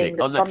sort of thing.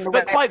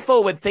 But quite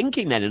forward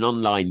thinking then, an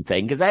online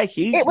thing, because they're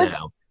huge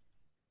now.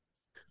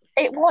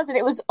 It was, and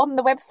it was on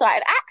the website.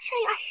 And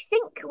actually, I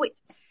think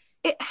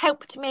it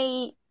helped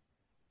me,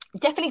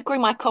 definitely grew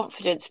my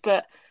confidence.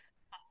 But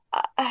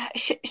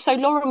so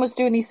Lauren was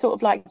doing these sort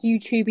of like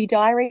YouTube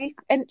diary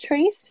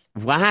entries.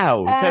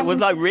 Wow. So it was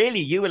like, really,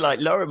 you were like,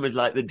 Lauren was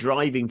like the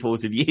driving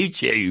force of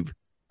YouTube.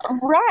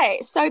 Right.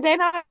 So then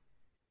I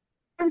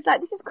was like,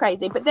 this is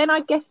crazy. But then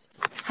I guess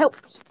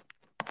helped,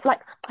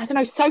 like, I don't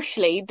know,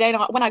 socially. Then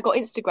when I got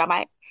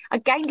Instagram, I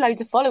gained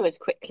loads of followers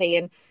quickly.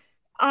 And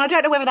I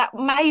don't know whether that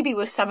maybe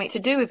was something to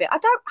do with it. I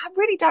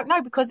really don't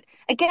know, because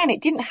again,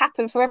 it didn't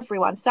happen for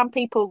everyone. Some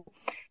people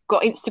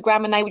got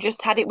Instagram and they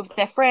just had it with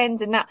their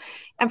friends and that.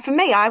 And for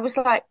me, I was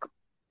like,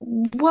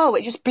 whoa,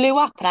 it just blew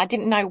up and I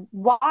didn't know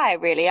why,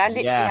 really. I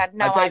literally had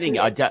no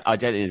idea. I don't think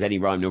there's any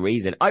rhyme or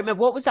reason. I remember,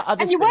 what was that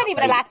other... And you weren't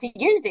even allowed to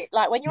use it.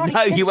 Like when you're on...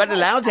 No, you weren't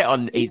allowed it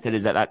on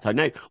EastEnders at that time.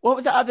 No. What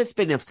was the other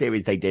spin-off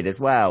series they did as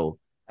well?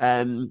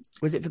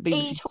 Was it for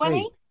BBC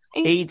E20?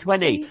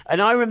 E20.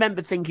 And I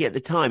remember thinking at the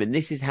time, and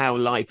this is how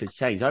life has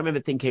changed. I remember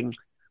thinking,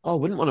 oh, I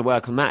wouldn't want to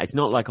work on that. It's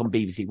not like on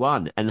BBC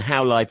One. And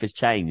how life has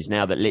changed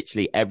now that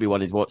literally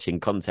everyone is watching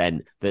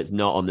content that's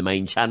not on the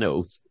main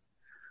channels.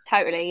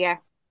 Totally, yeah.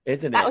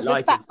 Isn't it? That was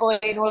with Fat Boy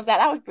and all of that.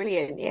 That was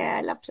brilliant. Yeah,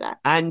 I loved that.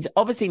 And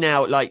obviously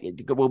now, like,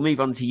 we'll move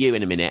on to you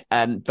in a minute.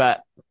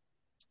 But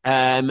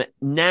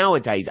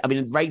nowadays, I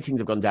mean, ratings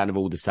have gone down of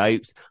all the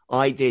soaps.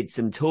 I did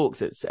some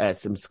talks at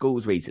some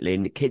schools recently,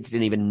 and the kids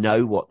didn't even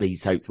know what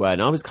these soaps were.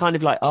 And I was kind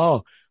of like,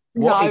 oh,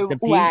 what is the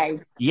future? Way.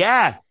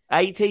 Yeah,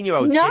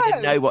 18-year-olds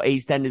didn't know what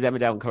EastEnders,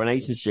 Emmerdale, and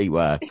Coronation Street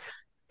were.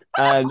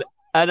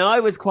 And I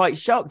was quite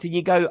shocked. And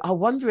you go, I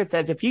wonder if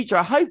there's a future.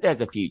 I hope there's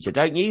a future,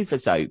 don't you, for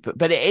soap?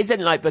 But it isn't,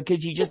 like,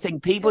 because you just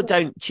think people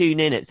don't tune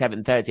in at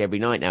 7:30 every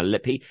night now.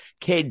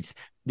 Kids,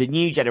 the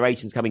new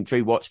generations coming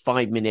through, watch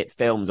 5-minute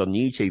films on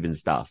YouTube and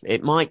stuff.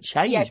 It might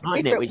change,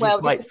 mightn't it? Which is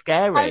quite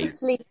scary.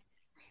 Totally,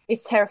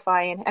 it's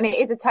terrifying. And it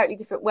is a totally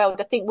different world.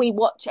 I think we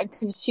watch and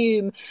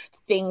consume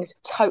things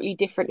totally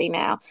differently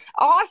now.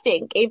 I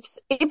think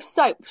if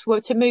soaps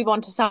were to move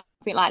on to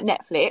something like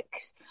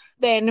Netflix,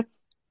 then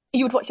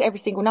you would watch it every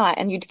single night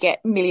and you'd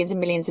get millions and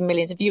millions and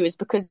millions of viewers,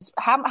 because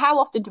how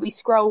often do we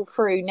scroll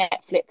through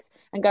Netflix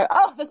and go,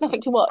 oh, there's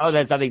nothing to watch? Oh,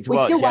 there's nothing to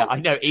watch. Yeah, I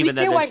know, even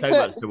though there's so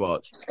much to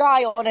watch.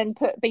 Sky on and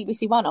put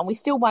BBC One on. We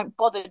still won't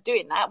bother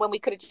doing that when we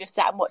could have just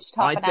sat and watched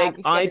half an hour of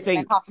EastEnders and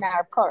then half an hour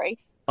of Corrie.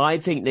 I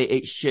think that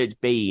it should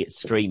be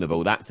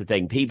streamable. That's the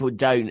thing.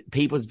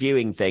 People's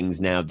viewing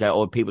things now,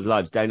 or people's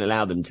lives don't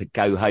allow them to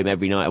go home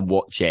every night and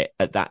watch it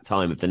at that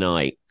time of the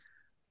night.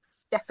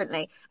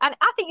 Definitely. And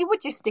I think you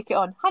would just stick it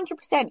on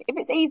 100%. If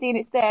it's easy and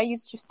it's there, you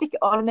just stick it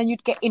on and then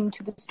you'd get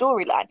into the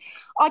storyline.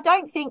 I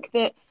don't think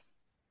that,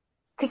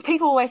 because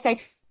people always say,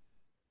 do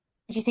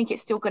you think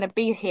it's still going to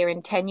be here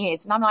in 10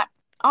 years? And I'm like,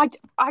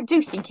 I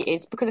do think it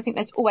is, because I think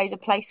there's always a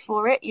place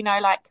for it. You know,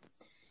 like,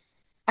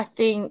 I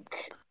think...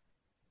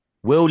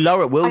 Will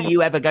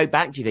you ever go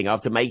back, do you think,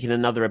 after making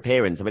another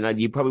appearance? I mean,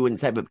 you probably wouldn't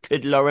say, but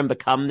could Lauren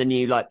become the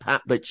new, like,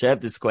 Pat Butcher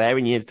of the Square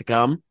in years to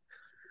come?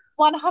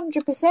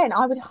 100%.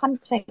 I would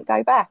 100%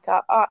 go back.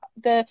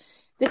 The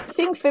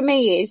thing for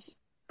me is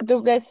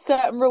there's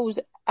certain rules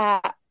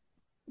at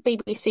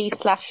BBC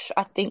 /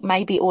 I think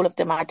maybe all of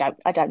them. I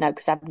don't know,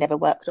 because I've never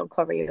worked on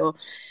Corrie or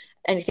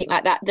anything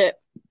like that. That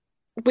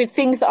with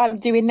things that I'm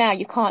doing now,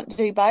 you can't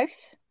do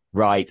both.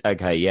 Right.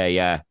 Okay.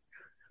 Yeah.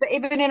 But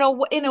even in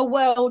a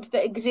world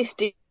that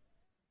existed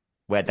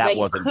where that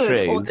wasn't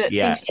true, or that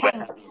things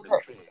changed,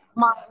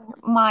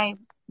 my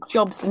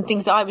jobs and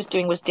things that I was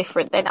doing was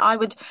different, then I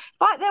would,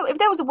 if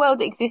there was a world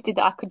that existed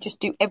that I could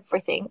just do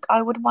everything,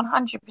 I would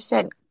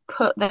 100%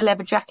 put the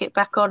leather jacket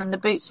back on and the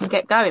boots and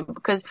get going,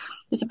 because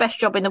it's the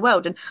best job in the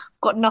world, and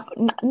got not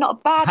a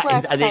bad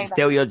word to say. And it's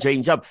still your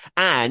dream job.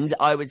 And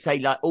I would say,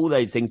 like, all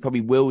those things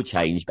probably will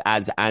change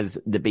as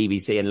the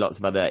BBC and lots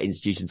of other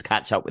institutions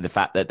catch up with the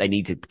fact that they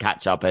need to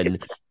catch up,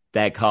 and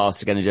their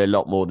casts are going to do a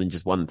lot more than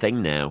just one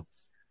thing now.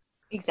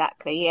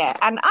 Exactly, yeah.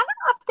 And I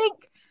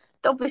think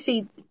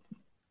obviously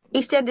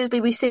EastEnders,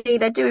 BBC,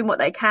 they're doing what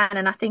they can,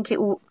 and I think it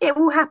will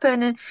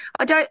happen. And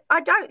I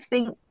don't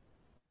think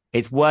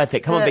it's worth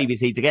it. Come on,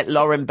 BBC, to get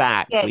Lauren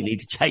back, we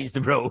need to change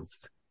the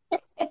rules.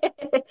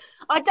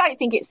 I don't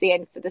think it's the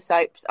end for the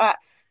soaps.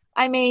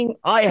 I mean,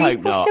 I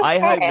hope not.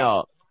 Hope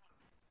not.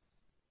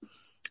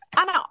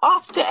 And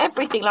after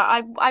everything,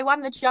 like I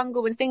won the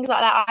Jungle and things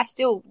like that,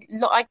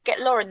 I get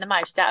Lauren the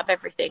most out of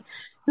everything.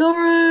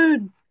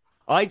 Lauren!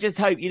 I just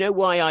hope, you know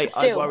why I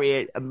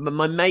worry,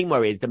 my main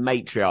worry is the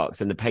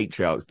matriarchs and the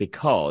patriarchs,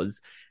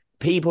 because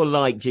people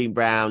like June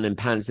Brown and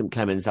Pansy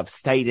Clemens have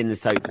stayed in the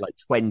soap for like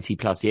 20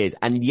 plus years,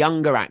 and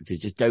younger actors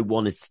just don't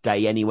want to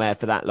stay anywhere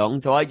for that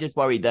long. So I just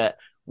worry that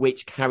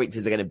which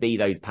characters are going to be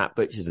those Pat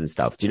Butchers and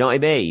stuff. Do you know what I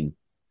mean?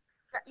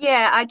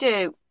 Yeah, I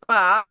do.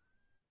 But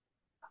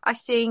I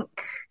think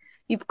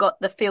you've got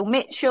the Phil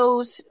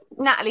Mitchells,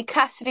 Natalie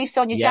Cassidy,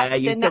 Sonia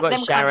Jackson. Yeah, you've still got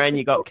Sharon,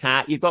 you've got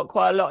Kat, you've got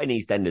quite a lot in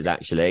EastEnders,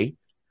 actually.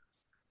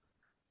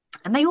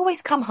 And they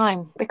always come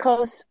home,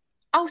 because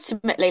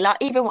ultimately, like,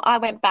 even when I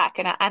went back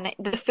and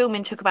the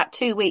filming took about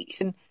 2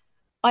 weeks, and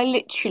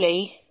I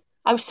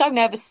was so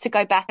nervous to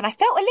go back, and I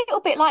felt a little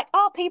bit like,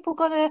 are people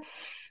gonna,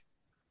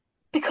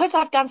 because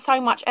I've done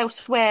so much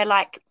elsewhere,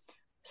 like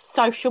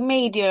social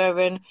media,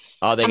 and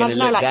are they going to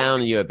look down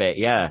on you a bit?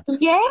 Yeah,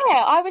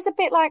 I was a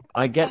bit like,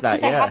 I get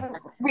that. Because I haven't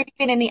really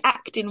been in the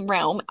acting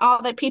realm.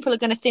 People are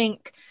going to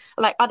think,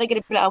 like, are they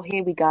going to be like, oh,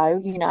 here we go,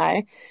 you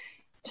know,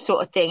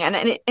 sort of thing,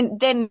 and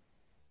then.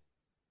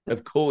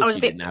 Of course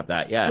you didn't have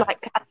that, yeah.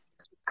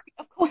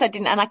 Of course I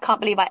didn't, and I can't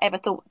believe I ever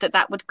thought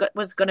that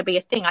was going to be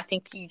a thing. I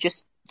think you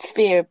just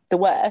fear the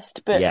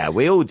worst. But yeah,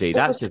 we all do.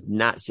 That's just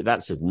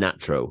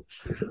natural.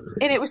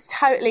 And it was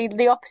totally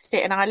the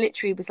opposite, and I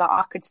literally was like,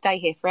 I could stay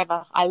here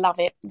forever. I love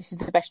it. This is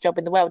the best job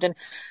in the world. And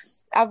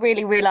I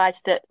really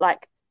realised that,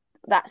 like,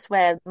 that's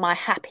where my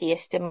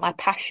happiest and my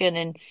passion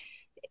and,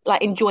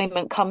 like,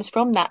 enjoyment comes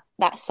from, that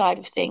side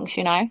of things,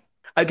 you know?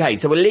 Okay,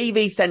 so we'll leave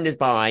EastEnders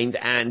behind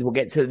and we'll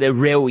get to the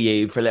real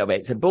you for a little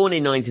bit. So born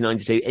in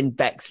 1992 in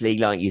Bexley,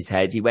 like you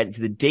said, you went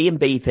to the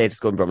D&B Theatre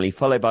School in Bromley,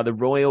 followed by the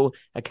Royal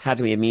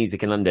Academy of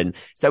Music in London.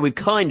 So we've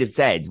kind of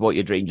said what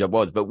your dream job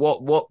was, but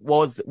what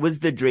was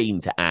the dream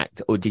to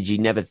act, or did you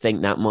never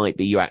think that might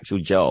be your actual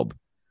job?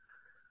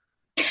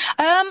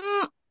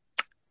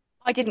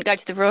 I didn't go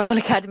to the Royal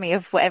Academy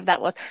of whatever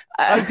that was.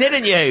 Oh,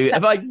 didn't you?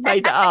 Have I just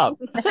made that up?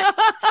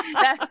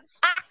 No.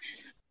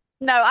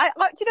 No,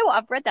 do you know what?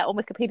 I've read that on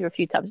Wikipedia a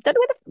few times. Don't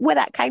know where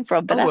that came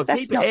from, but well, that's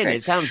keep not it in. true.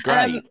 It sounds great.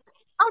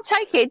 I'll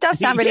take it. It does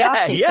sound really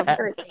Yeah,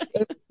 arty.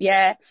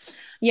 yeah.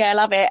 Yeah, I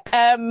love it.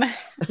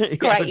 It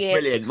Great was years.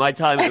 brilliant. My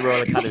time at the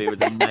Royal Academy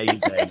was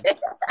amazing.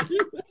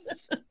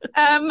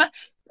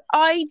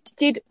 I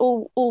did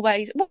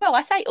always. Well,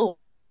 I say always.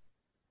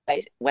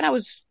 When I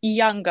was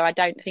younger, I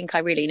don't think I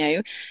really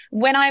knew.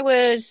 When I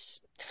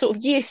was sort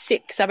of year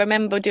 6, I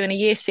remember doing a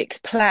year 6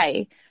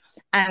 play,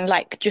 and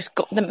like just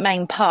got the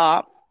main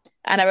part.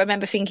 And I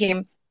remember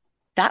thinking,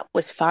 that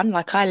was fun.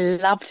 Like, I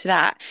loved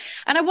that.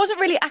 And I wasn't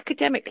really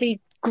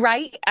academically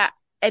great at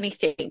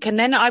anything. And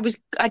then I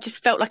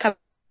just felt like I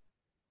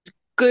was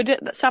good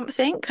at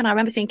something. And I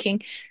remember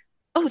thinking,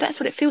 oh, that's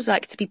what it feels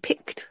like to be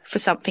picked for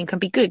something and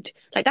be good.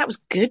 Like, that was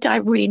good. I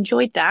really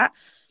enjoyed that.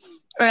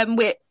 And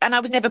I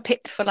was never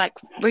picked for like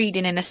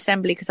reading in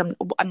assembly because I'm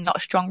not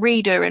a strong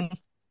reader, and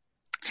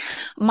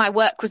my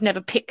work was never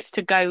picked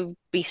to go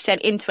be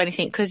sent into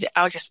anything because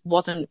I just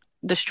wasn't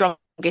the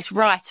strongest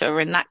writer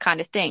and that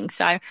kind of thing.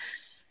 So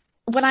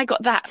when I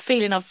got that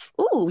feeling of,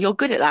 oh, you're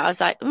good at that, I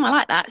was like, I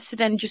like that. So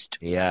then just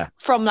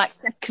from like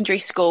secondary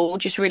school,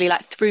 just really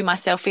like threw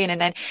myself in. And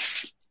then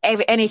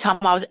any time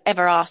I was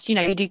ever asked, you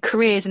know, you do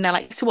careers, and they're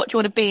like, so what do you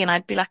want to be? And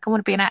I'd be like, I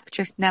want to be an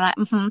actress. And they're like,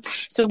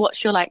 so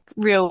what's your like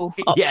real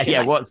option?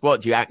 Yeah. Like,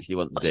 What do you actually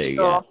want to do?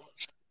 Sure. Yeah.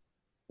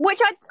 Which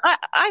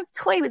I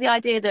toy with the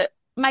idea that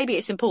maybe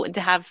it's important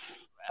to have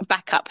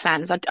backup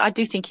plans. I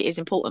do think it is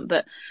important,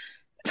 but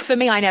for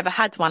me, I never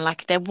had one.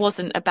 Like, there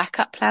wasn't a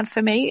backup plan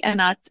for me,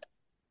 and I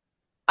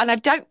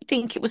don't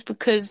think it was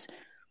because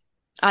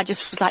I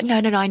just was like, no,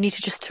 I need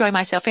to just throw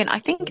myself in. I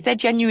think there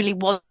genuinely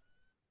wasn't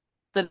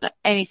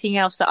anything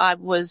else that I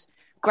was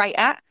great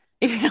at.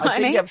 If you know what I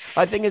mean? Yeah,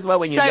 I think as well,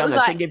 when you're young,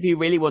 I think like, if you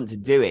really want to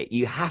do it,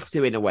 you have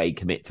to, in a way,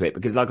 commit to it.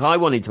 Because like, I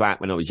wanted to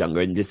act when I was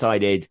younger and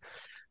decided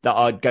that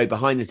I'd go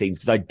behind the scenes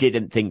because I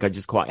didn't think I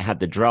just quite had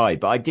the drive.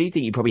 But I do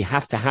think you probably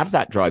have to have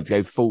that drive to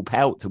go full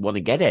pelt to want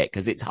to get it,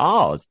 because it's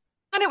hard.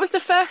 And it was the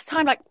first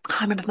time, like,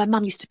 I remember my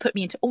mum used to put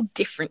me into all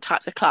different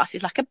types of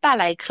classes, like a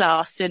ballet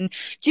class and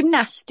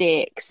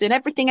gymnastics and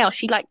everything else.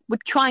 She like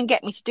would try and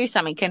get me to do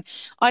something. And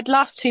I'd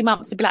last 2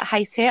 months and be like,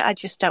 hate it. I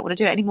just don't want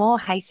to do it anymore.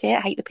 Hate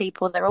it. Hate the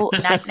people. They're all,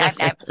 no.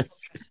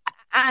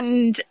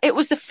 And it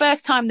was the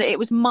first time that it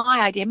was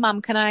my idea.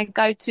 Mum, can I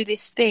go to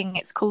this thing?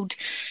 It's called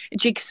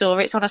Jigsaw.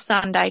 It's on a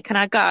Sunday. Can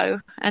I go?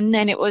 And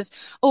then it was,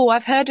 oh,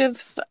 I've heard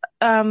of,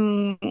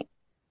 what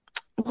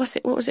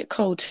was it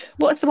called?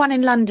 What's the one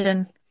in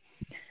London?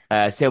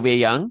 Sylvia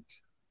Young.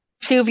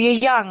 Sylvia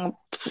Young.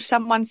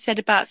 Someone said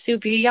about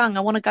Sylvia Young.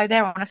 I want to go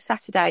there on a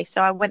Saturday. So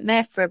I went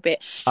there for a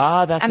bit.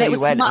 That's where you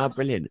went.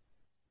 Brilliant.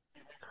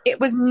 It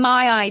was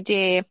my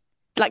idea.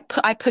 Like,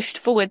 I pushed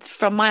forward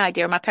from my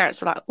idea, and my parents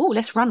were like, oh,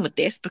 let's run with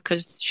this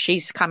because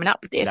she's coming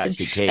up with this. And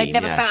they'd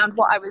never found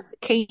what I was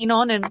keen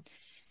on. And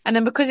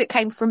then because it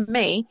came from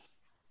me,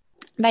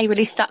 they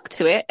really stuck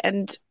to it.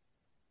 And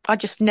I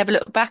just never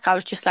looked back. I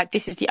was just like,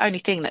 this is the only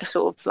thing that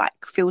sort of like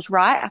feels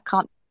right. I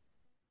can't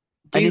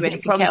do and is anything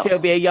it from else.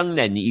 Sylvia Young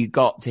then you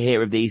got to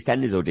hear of the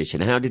EastEnders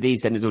audition? How did the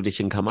EastEnders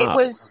audition come up? It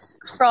was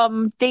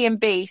from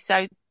D&B,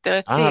 so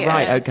the theatre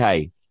right,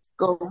 okay.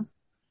 school.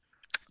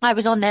 I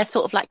was on their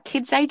sort of like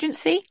kids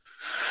agency,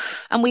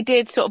 and we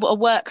did sort of a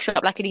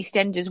workshop, like an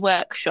EastEnders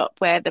workshop,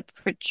 where the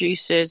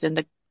producers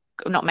and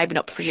maybe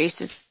not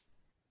producers,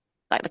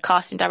 like the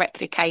casting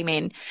director came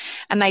in,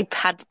 and they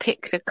had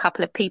picked a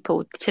couple of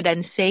people to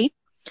then see.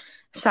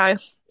 So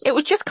it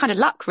was just kind of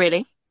luck,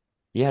 really.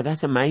 Yeah,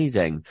 that's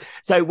amazing.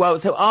 So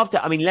after,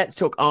 I mean, let's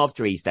talk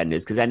after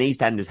EastEnders, because then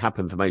EastEnders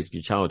happened for most of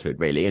your childhood,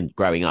 really, and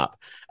growing up.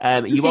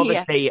 You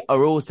obviously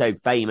are also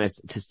famous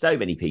to so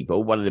many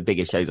people. One of the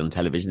biggest shows on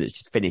television that's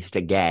just finished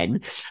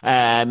again,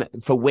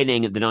 for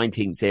winning the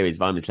 19th series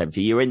of I'm a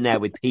Celebrity. You're in there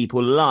with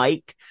people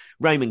like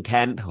Roman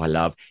Kemp, who I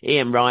love,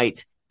 Ian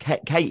Wright,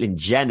 Caitlyn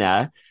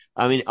Jenner.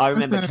 I mean, I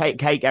remember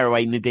Kate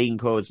Garraway, Nadine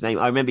Court's name.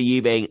 I remember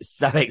you being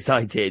so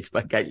excited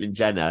by Caitlyn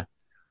Jenner.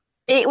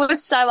 It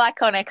was so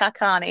iconic, I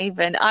can't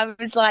even. I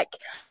was like...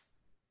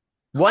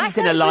 Once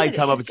in a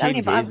lifetime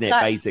opportunity, isn't it,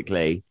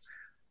 basically?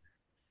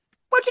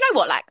 Well, do you know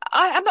what? Like,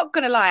 I'm not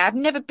going to lie. I've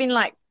never been,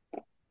 like,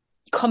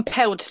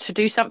 compelled to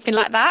do something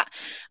like that.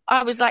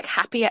 I was, like,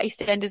 happy at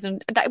EastEnders,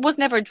 and it was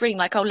never a dream,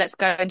 like, oh, let's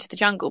go into the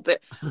jungle.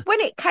 But when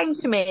it came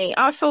to me,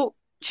 I thought,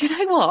 do you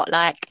know what?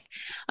 Like,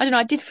 I don't know,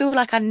 I did feel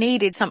like I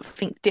needed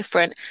something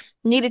different,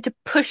 needed to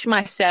push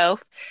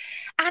myself.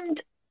 And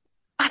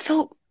I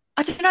thought...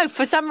 I don't know,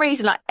 for some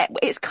reason, like,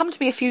 it's come to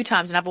me a few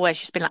times and I've always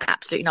just been like,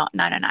 absolutely not,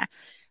 no.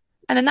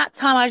 And then that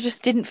time I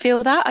just didn't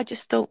feel that. I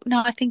just thought,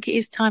 no, I think it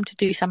is time to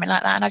do something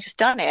like that. And I just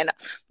done it and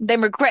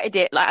then regretted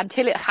it like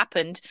until it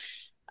happened.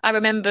 I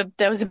remember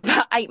there was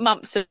about 8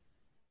 months of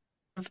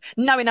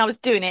knowing I was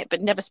doing it,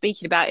 but never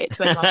speaking about it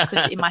to anyone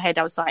because in my head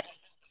I was like,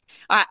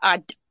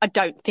 I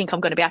don't think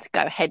I'm going to be able to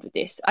go ahead with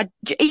this.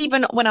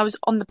 Even when I was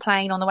on the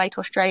plane on the way to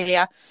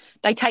Australia,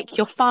 they take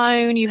your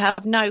phone, you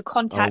have no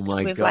contact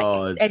with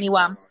like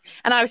anyone.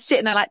 And I was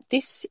sitting there like,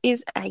 this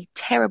is a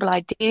terrible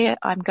idea.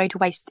 I'm going to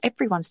waste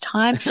everyone's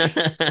time.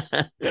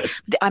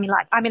 I'm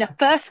in a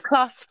first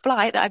class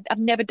flight that I've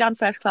never done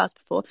first class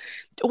before,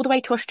 all the way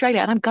to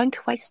Australia, and I'm going to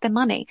waste their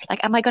money.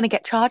 Like, am I going to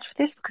get charged for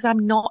this? Because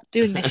I'm not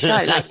doing this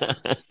show. Like,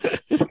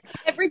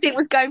 everything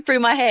was going through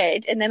my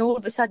head, and then all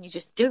of a sudden you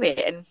just do it,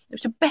 and it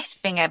was the best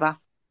thing ever.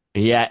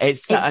 Yeah,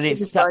 it's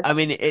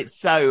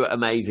so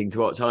amazing to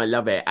watch. I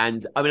love it.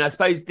 And I mean, I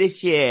suppose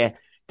this year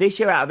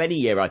out of any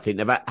year, I think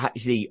they've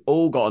actually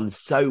all gone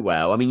so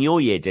well. I mean,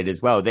 your year did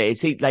as well. They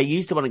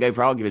used to want to go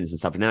for arguments and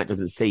stuff, and now it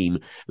doesn't seem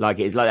like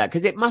it is like that.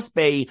 Because it must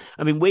be,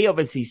 I mean, we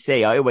obviously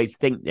see, I always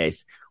think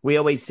this, we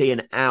always see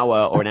an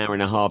hour or an hour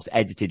and a half's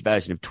edited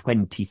version of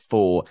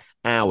 24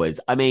 hours.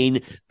 I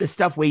mean, the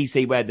stuff we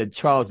see where the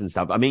trials and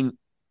stuff, I mean,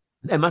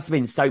 there must have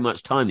been so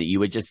much time that you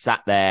were just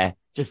sat there.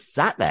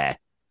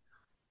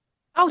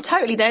 Oh,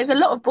 totally. There's a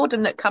lot of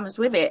boredom that comes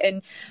with it.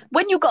 And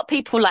when you've got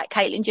people like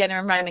Caitlyn Jenner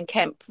and Roman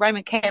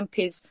Kemp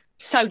is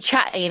so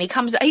chatty and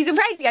he's a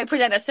radio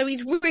presenter. So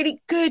he's really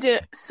good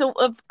at sort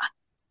of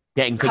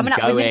getting coming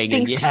things up with going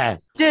things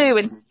to do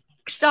and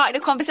starting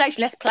a conversation.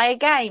 Let's play a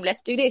game.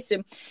 Let's do this.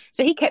 And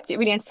so he kept it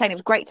really entertaining. It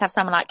was great to have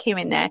someone like him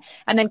in there.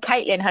 And then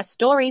Caitlyn, her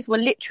stories were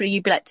literally,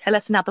 you'd be like, tell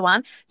us another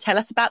one. Tell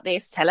us about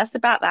this. Tell us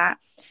about that.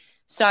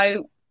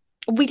 So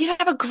we did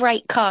have a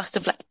great cast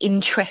of like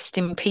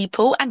interesting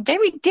people and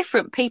very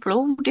different people,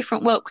 all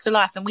different walks of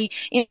life. And we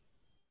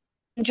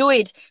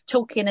enjoyed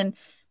talking and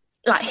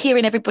like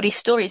hearing everybody's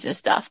stories and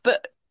stuff.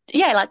 But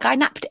yeah, like I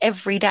napped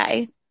every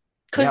day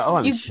because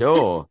I'm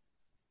sure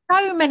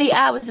so many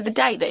hours of the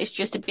day that it's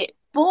just a bit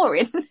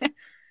boring.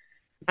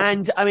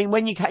 And I mean,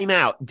 when you came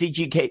out,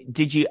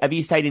 have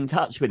you stayed in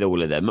touch with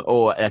all of them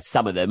or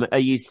some of them? Do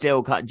you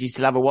still have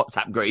a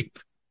WhatsApp group?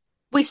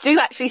 We do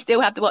actually still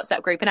have the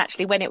WhatsApp group. And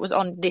actually, when it was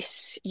on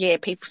this year,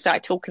 people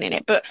started talking in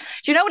it. But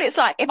do you know what it's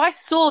like? If I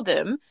saw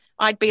them,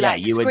 I'd be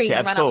like, you would say,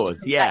 and run of course,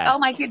 up to them, like, oh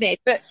my goodness.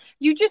 But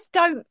you just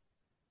don't,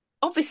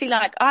 obviously,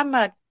 like, I'm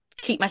a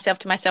keep myself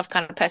to myself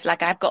kind of person.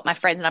 Like, I've got my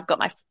friends and I've got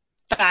my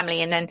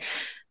family. And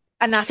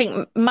I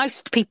think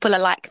most people are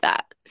like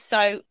that.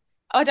 So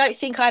I don't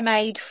think I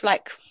made,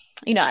 like,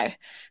 you know,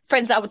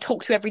 friends that I would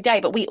talk to every day,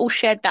 but we all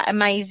shared that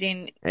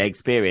amazing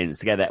experience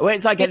together. Well,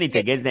 it's like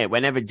anything, isn't it?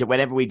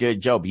 Whenever we do a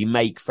job, you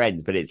make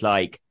friends, but it's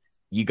like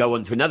you go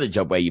on to another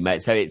job where you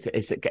met. So it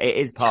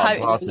is part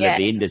and parcel of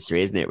the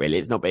industry, isn't it? Really,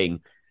 it's not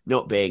being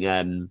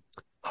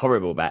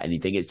horrible about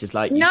anything. It's just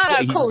like you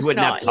just wouldn't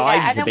have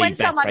time to be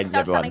best friends with everyone. And then when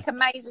someone does something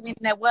amazing in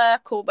their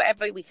work or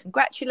whatever, we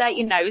congratulate.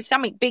 You know,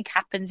 something big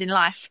happens in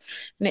life,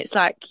 and it's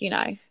like, you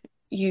know,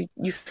 you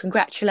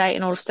congratulate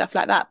and all stuff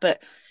like that,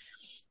 but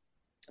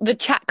the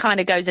chat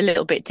kind of goes a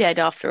little bit dead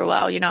after a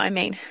while, you know what I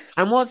mean?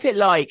 And what's it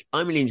like?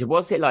 I'm really interested.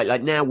 What's it like?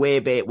 Like now we're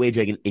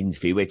doing an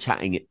interview, we're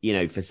chatting, you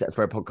know,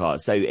 for a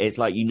podcast. So it's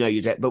like, you know,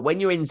 but when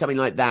you're in something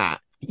like that,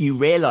 you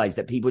realize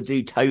that people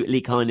do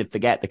totally kind of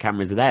forget the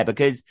cameras are there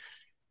because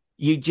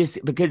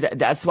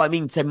that's what I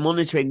mean. So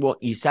monitoring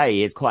what you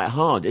say is quite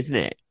hard, isn't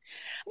it?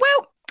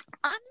 Well,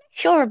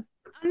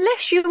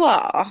 unless you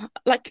are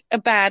like a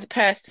bad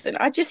person,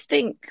 I just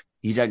think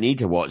you don't need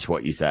to watch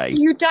what you say.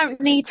 You don't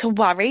need to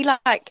worry.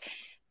 Like,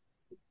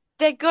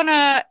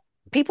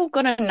 people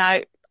gonna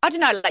know. I don't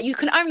know, like you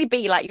can only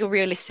be like your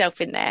realist self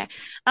in there.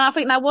 And I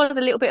think that was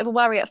a little bit of a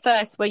worry at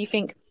first where you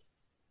think,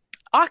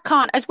 I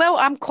can't, as well,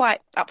 I'm quite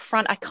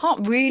upfront. I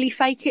can't really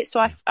fake it. So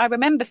I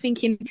remember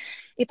thinking,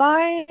 if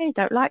I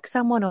don't like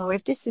someone or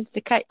if this is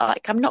the case,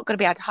 like I'm not going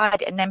to be able to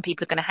hide it and then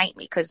people are going to hate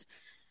me because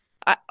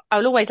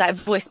I'll always like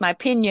voice my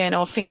opinion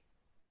or things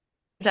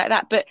like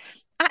that. But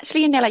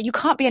actually in there, like you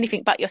can't be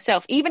anything but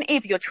yourself. Even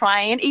if you're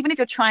trying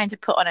to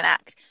put on an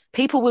act,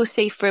 people will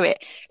see through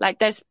it. Like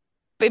there's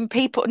been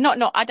people, not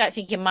I don't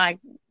think in my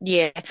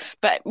year,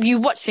 but you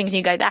watch things and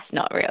you go, that's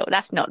not real.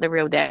 That's not the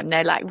real them.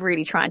 They're like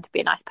really trying to be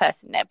a nice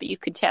person there, but you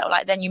could tell.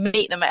 Like then you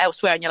meet them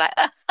elsewhere and you're like,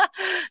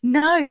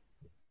 no.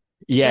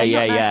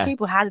 Yeah.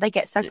 People, how do they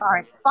get so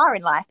far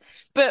in life?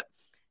 But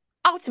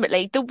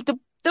ultimately,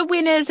 the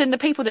winners and the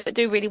people that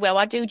do really well,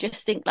 I do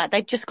just think like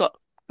they've just got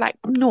like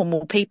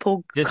normal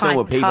people, just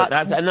normal people.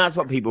 That's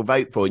what people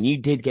vote for. And you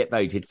did get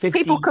voted. 50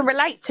 people can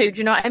relate to. Do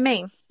you know what I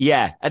mean?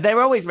 Yeah, and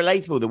they're always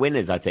relatable. The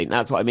winners, I think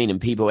that's what I mean.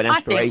 And people, an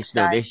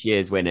aspirational this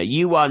year's winner.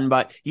 You won,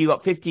 but you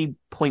got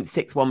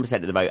 50.61%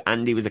 of the vote.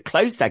 Andy was a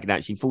close second,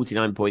 actually,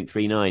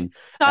 49.39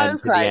 to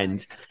the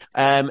end.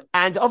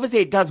 And obviously,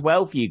 it does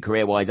well for you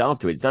career-wise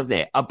afterwards, doesn't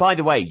it? By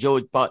the way,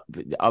 George. But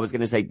I was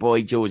going to say,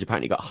 George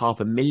apparently got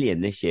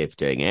 500,000 this year for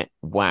doing it.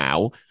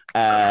 Wow,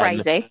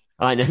 crazy.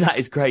 I know, that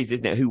is crazy,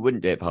 isn't it? Who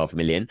wouldn't do it for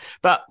 500,000?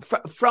 But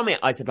from it,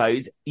 I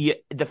suppose,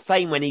 the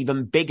fame went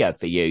even bigger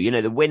for you. You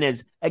know, the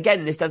winners,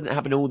 again, this doesn't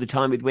happen all the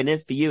time with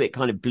winners. For you, it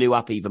kind of blew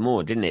up even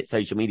more, didn't it?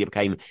 Social media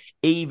became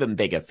even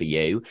bigger for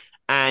you.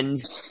 And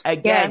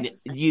again,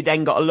 you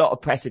then got a lot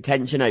of press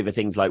attention over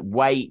things like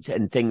weight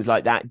and things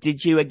like that. Do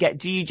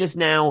you just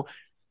now,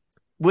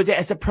 was it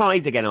a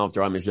surprise again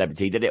after I'm a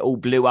Celebrity that it all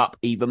blew up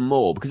even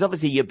more? Because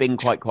obviously you've been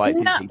quite quiet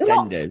since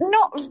EastEnders.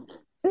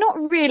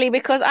 Not really,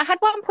 because I had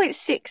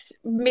 1.6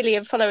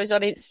 million followers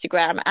on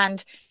Instagram,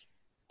 and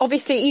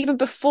obviously even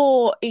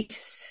before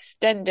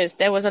EastEnders,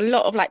 there was a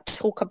lot of like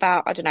talk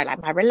about, I don't know, like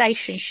my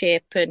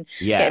relationship and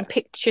getting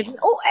pictures.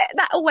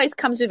 That always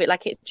comes with it.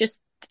 Like it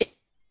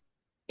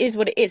is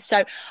what it is.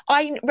 So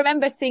I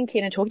remember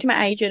thinking and talking to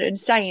my agent and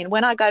saying,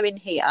 when I go in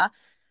here,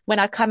 when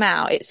I come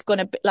out, it's going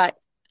to be like,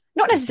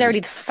 not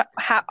necessarily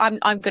how I'm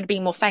going to be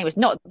more famous,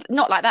 not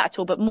like that at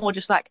all, but more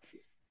just like,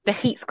 the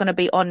heat's going to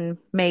be on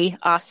me,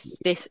 us,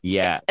 this,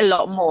 a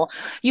lot more.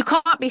 You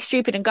can't be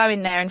stupid and go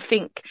in there and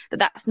think that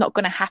that's not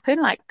going to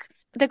happen. Like,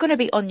 they're going to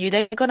be on you.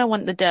 They're going to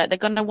want the dirt. They're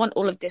going to want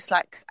all of this.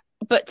 Like,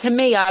 but to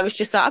me, I was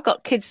just like, I've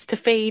got kids to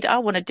feed. I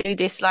want to do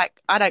this.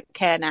 Like, I don't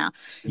care now.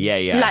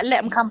 Yeah. Like,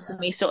 let them come for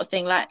me, sort of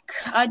thing. Like,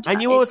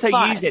 and you also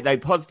use it though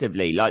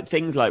positively, like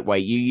things like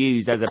weight. You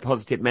use as a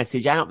positive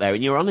message out there,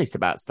 and you're honest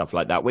about stuff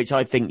like that, which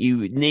I think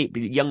you need,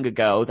 younger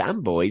girls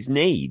and boys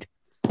need.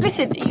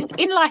 Listen,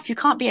 in life, you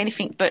can't be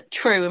anything but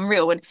true and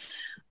real. And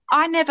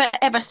I never,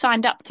 ever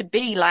signed up to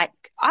be like,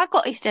 I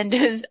got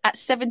EastEnders at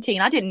 17.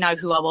 I didn't know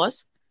who I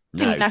was.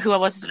 Didn't know who I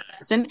was as a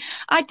person.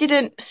 I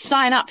didn't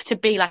sign up to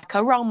be like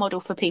a role model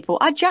for people.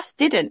 I just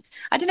didn't.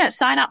 I didn't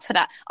sign up for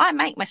that. I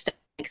make mistakes.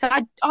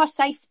 I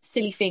say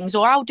silly things,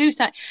 or I'll do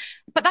something.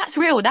 But that's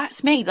real.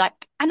 That's me.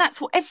 Like, and that's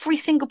what every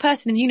single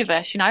person in the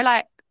universe, you know,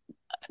 like,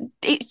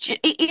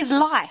 it is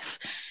life.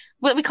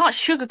 Well, we can't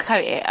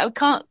sugarcoat it. We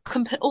can't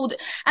compare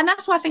and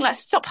that's why I think, like,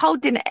 stop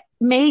holding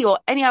me or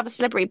any other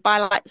celebrity by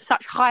like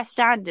such high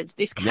standards.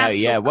 This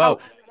cancel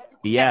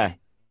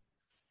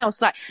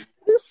else, like,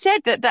 who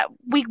said that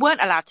we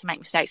weren't allowed to make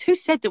mistakes? Who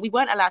said that we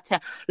weren't allowed to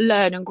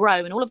learn and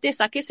grow and all of this?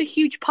 Like, it's a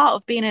huge part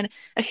of being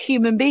a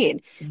human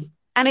being,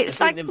 and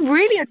it's like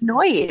really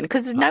annoying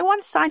because no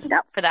one signed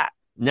up for that.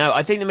 No,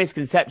 I think the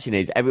misconception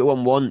is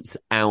everyone wants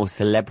our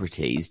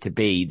celebrities to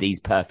be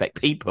these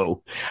perfect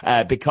people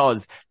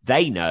because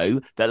they know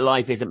that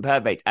life isn't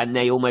perfect, and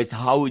they almost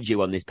hold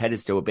you on this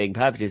pedestal of being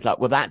perfect. It's like,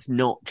 well, that's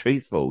not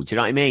truthful. Do you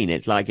know what I mean?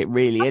 It's like, it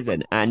really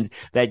isn't. And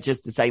they're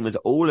just the same as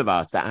all of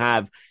us that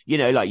have, you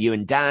know, like you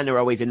and Dan are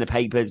always in the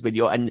papers with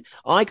and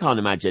I can't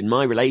imagine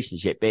my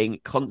relationship being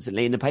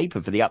constantly in the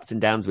paper for the ups and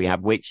downs we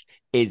have, which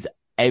is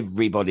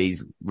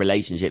everybody's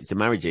relationships and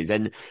marriages.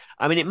 And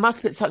I mean, it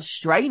must put such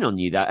strain on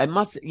you that it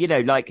must, you know,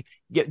 like,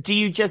 do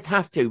you just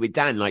have to with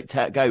Dan, like,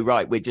 go,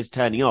 right, we're just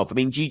turning off? I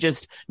mean, do you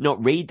just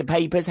not read the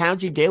papers? How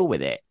do you deal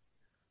with it?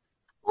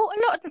 Well, a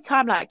lot of the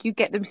time, like, you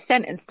get them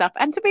sent and stuff.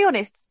 And to be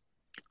honest,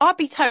 I'll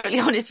be totally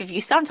honest with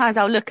you. Sometimes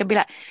I'll look and be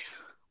like,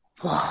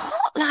 what?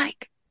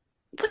 Like,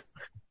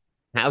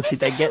 how did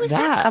they get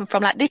that come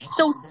from? Like, this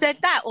source said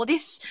that, or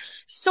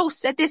this source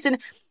said this. And,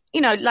 you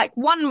know, like,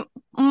 one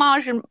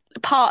margin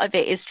part of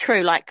it is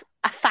true, like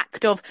a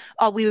fact of,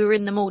 we were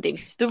in the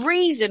Maldives. The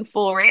reason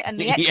for it and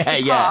the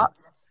extra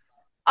parts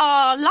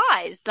are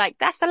lies. Like,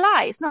 that's a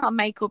lie. It's not a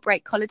make or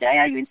break holiday.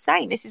 Are you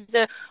insane? This is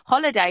a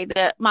holiday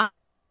that my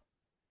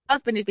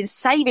husband has been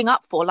saving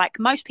up for, like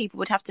most people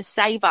would have to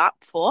save up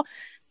for,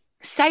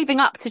 saving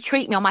up to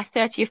treat me on my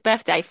 30th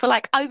birthday for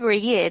like over a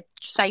year,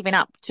 saving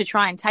up to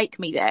try and take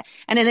me there.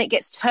 And then it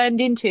gets turned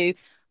into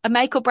a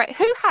make or break.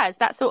 Who has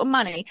that sort of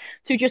money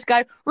to just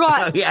go,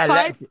 right, babe,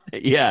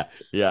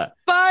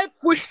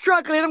 we're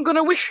struggling. I'm going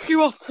to whisk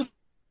you off.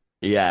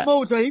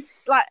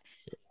 Maldives. Like,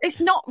 it's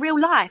not real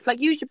life.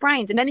 Like, use your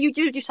brains. And then you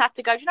do just have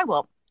to go, do you know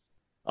what?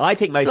 I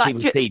think most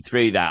people see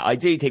through that. I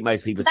do think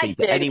most people see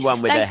through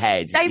anyone with a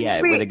head.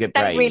 With a good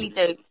brain. They really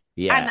do.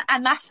 Yeah.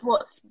 And that's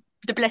what's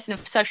the blessing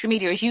of social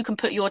media, is you can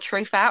put your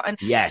truth out. And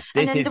yes,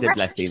 this is the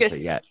blessing.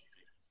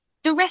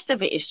 The rest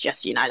of it is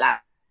just, you know, like,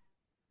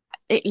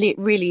 it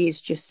really is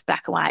just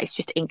black and white. It's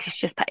just ink.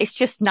 It's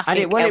just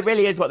nothing. And it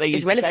really is what they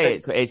used to say.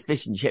 It's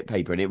fish and chip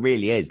paper, and it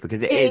really is,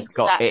 because it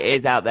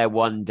is out there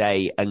one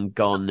day and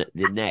gone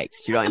the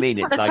next. Do you know what I mean?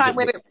 It's like time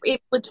where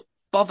it would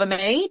bother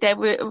me.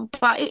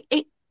 But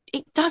it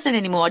doesn't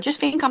anymore. I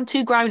just think I'm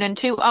too grown and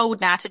too old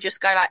now to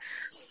just go like.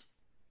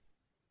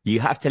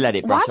 You have to let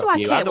it brush off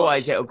you.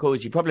 Otherwise, it'll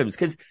cause you problems.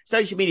 Because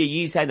social media,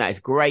 you saying that,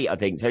 it's great. I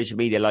think social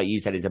media, like you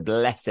said, is a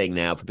blessing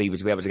now for people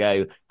to be able to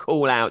go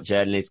call out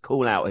journalists,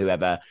 call out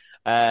whoever.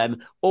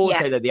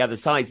 That the other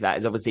side to that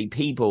is obviously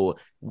people,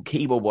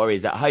 keyboard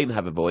warriors at home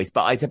have a voice,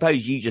 but I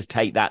suppose you just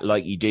take that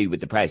like you do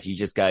with the press. You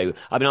just go,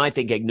 I mean, I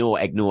think ignore.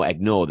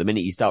 The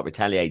minute you start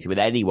retaliating with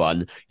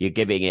anyone, you're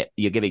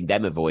giving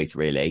them a voice,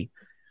 really.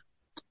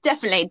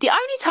 Definitely. The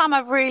only time I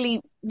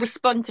really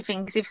respond to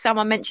things, if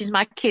someone mentions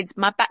my kids,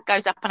 my back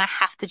goes up and I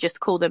have to just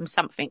call them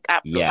something.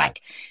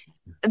 Like,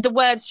 the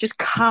words just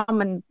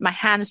come and my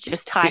hands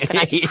just type and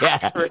I just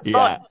have to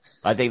respond.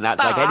 I think that's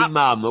like any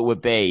mum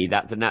would be.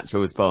 That's a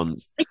natural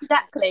response.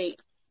 Exactly.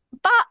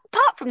 But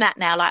apart from that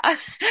now, like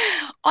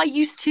I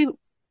used to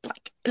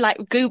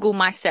like Google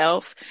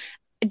myself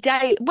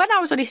when I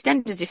was on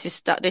EastEnders,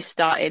 this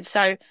started.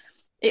 So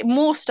it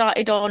more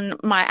started on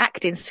my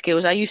acting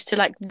skills. I used to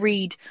like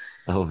read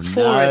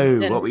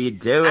forums. What were you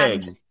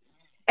doing?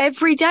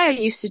 Every day I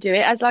used to do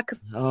it as like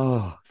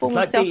a form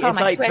of self-harm.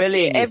 It's like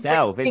bullying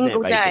yourself, isn't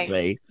it,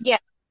 basically? Day. Yeah,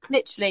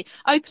 literally.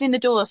 Opening the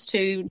doors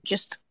to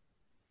just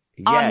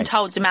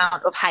untold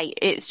amount of hate.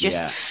 It's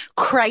just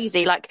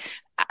crazy. Like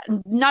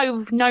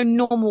no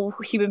normal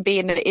human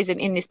being that isn't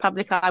in this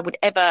public eye would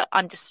ever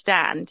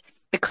understand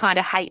the kind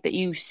of hate that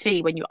you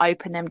see when you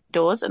open them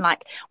doors. And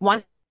like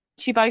once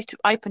you've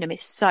opened them,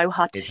 it's so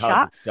hard to shut.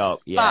 Hard to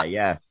stop.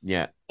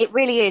 Yeah. It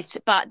really is.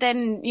 But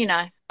then, you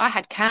know, I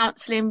had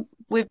counselling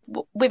with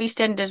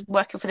EastEnders.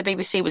 Working for the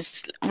BBC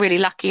was really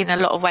lucky in a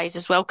lot of ways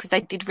as well, because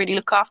they did really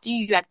look after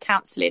you. You had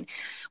counselling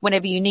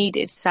whenever you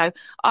needed. So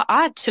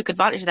I took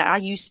advantage of that. I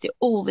used it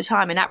all the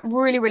time, and that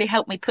really, really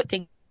helped me put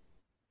things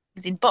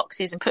in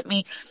boxes and put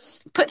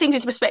things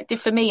into perspective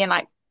for me and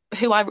like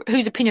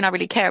whose opinion I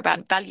really care about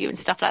and value and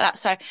stuff like that.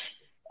 So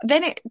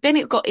then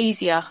it got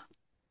easier.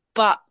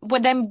 But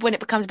when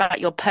it becomes about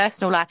your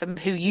personal life and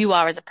who you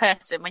are as a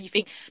person, when you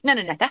think, no,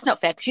 that's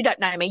not fair because you don't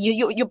know me,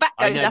 your back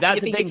goes up.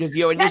 That's the thing, because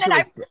your initial... No,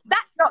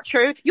 that's not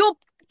true. You're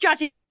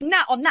judging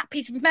that on that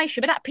piece of information,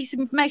 but that piece of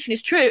information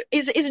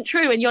isn't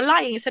true, and you're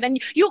lying. So then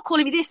you're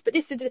calling me this, but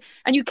this,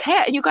 and you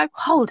care, and you go,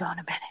 hold on a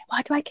minute,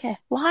 why do I care?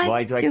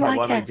 Why do I care? Why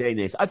am I doing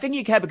this? I think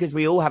you care because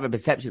we all have a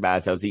perception about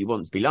ourselves that you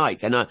want to be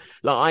liked, and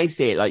I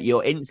see it like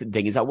your instant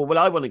thing is like, well,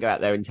 I want to go out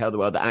there and tell the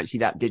world that actually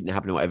that didn't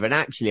happen or whatever. And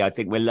actually, I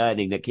think we're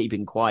learning that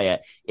keeping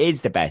quiet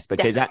is the best,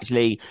 because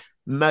actually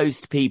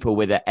most people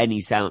with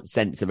any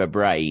sense of a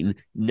brain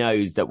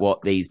knows that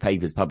what these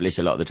papers publish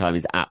a lot of the time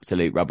is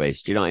absolute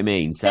rubbish. Do you know what I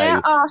mean? So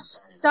there are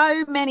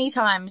so many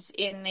times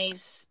in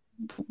these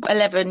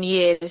 11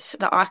 years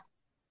that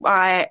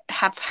I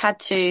have had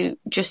to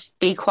just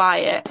be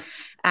quiet,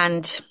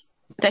 and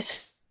there's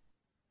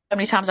so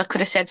many times I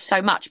could have said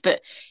so much,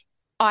 but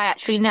I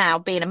actually now,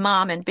 being a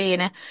mum and being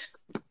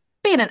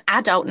an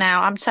adult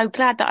now, I'm so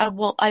glad that I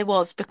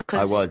was, because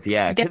I was,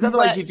 because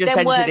otherwise you've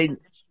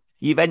just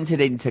you've entered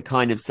into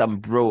kind of some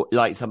brawl,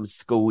 like some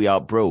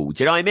schoolyard brawl.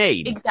 Do you know what I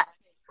mean? Exactly.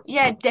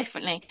 Yeah,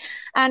 definitely.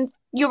 And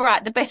you're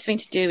right. The best thing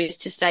to do is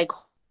to stay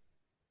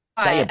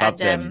quiet.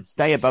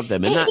 Stay above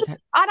them. And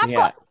I've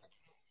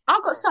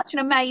got such an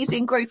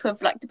amazing group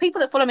of like the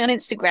people that follow me on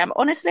Instagram.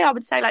 Honestly, I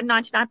would say like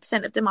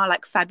 99% of them are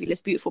like fabulous,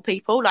 beautiful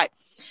people. Like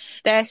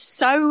they're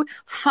so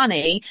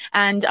funny,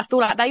 and I feel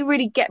like they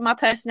really get my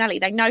personality.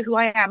 They know who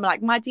I am.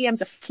 Like my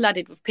DMs are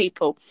flooded with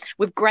people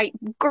with great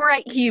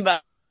humor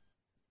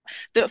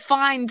that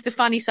find the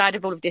funny side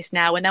of all of this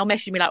now, and they'll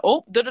message me like,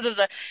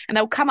 and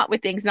they'll come up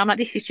with things, and I'm like,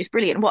 this is just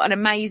brilliant. What an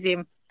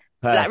amazing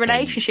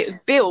relationship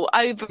we've built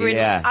over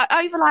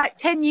like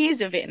 10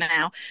 years of it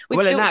now.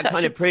 And that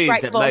kind of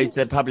proves that most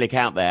of the public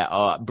out there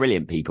are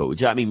brilliant people.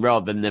 Do you know what I mean?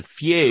 Rather than the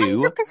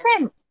few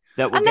 100%.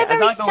 that will get,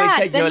 as I've always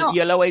said,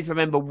 you'll always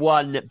remember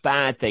one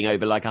bad thing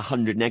over like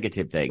 100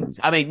 negative things.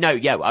 I mean,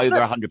 over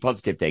 100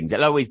 positive things.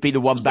 It'll always be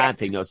the one bad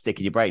thing that'll stick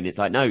in your brain. It's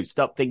like, no,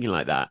 stop thinking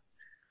like that.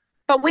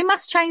 But we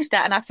must change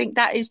that, and I think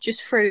that is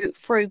just through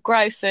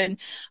growth. And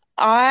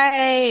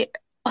on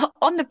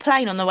the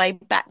plane on the way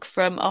back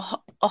from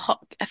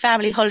a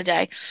family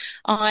holiday,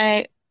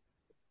 I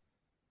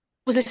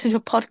was listening to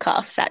a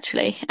podcast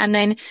actually, and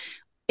then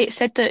it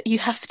said that you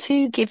have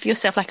to give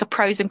yourself like a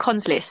pros and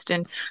cons list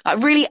and like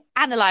really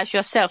analyze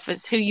yourself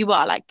as who you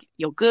are. Like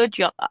you're good,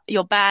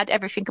 you're bad,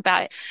 everything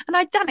about it. And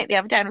I'd done it the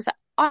other day, and I was like,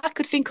 I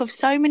could think of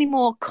so many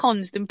more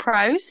cons than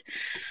pros.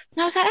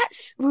 And I was like,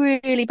 that's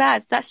really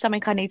bad. That's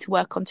something I need to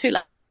work on too.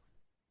 Like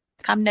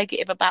I'm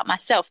negative about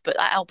myself, but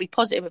like, I'll be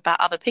positive about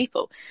other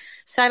people.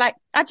 So like,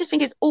 I just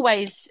think it's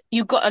always,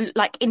 you've got to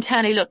like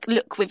internally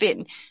look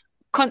within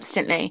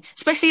constantly,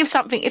 especially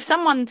if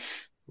someone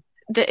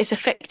that is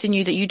affecting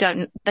you that you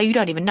don't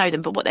even know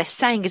them, but what they're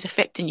saying is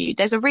affecting you.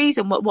 There's a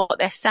reason what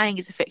they're saying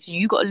is affecting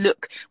you. You've got to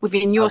look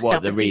within yourself.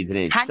 What the reason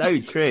is. So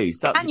true.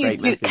 Can you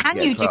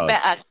do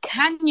better?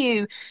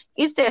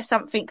 Is there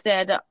something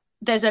there that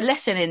there's a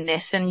lesson in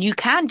this and you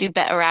can do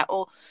better at,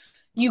 or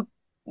you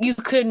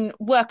can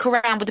work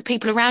around with the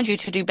people around you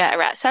to do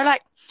better at? So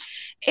like,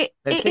 it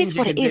is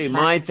what it is.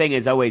 My thing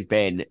has always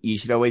been, you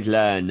should always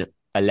learn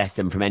a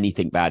lesson from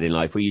anything bad in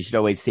life, or you should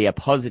always see a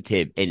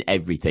positive in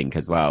everything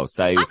as well.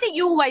 So I think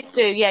you always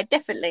do. Yeah,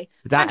 definitely.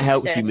 That 100%.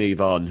 Helps you move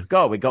on.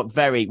 God, we've got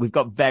very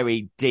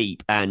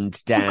deep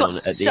and down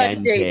at the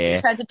end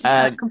here.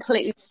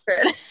 Completely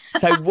different.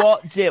 So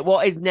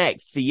what is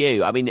next for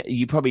you? I mean,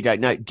 you probably don't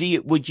know.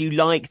 Would you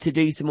like to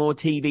do some more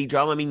TV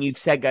drama? I mean, you've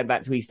said going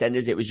back to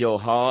EastEnders, it was your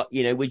heart.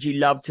 You know, would you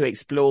love to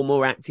explore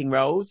more acting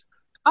roles?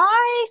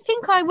 I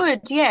think I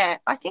would. Yeah,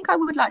 I think I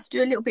would like to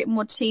do a little bit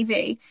more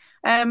TV.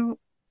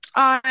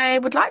 I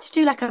would like to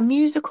do like a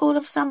musical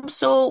of some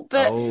sort,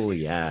 but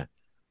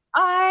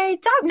I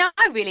don't know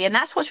really, and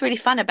that's what's really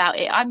fun about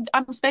it.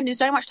 I'm spending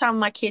so much time with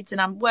my kids, and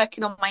I'm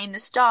working on my inner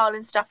style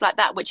and stuff like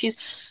that, which is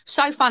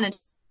so fun and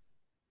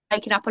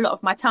taking up a lot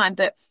of my time.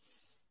 But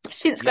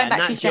since going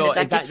back to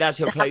EastEnders, that's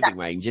your clothing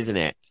range, isn't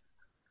it?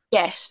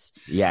 Yes.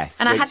 Yes.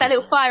 And I had that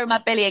little fire in my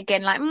belly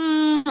again, like,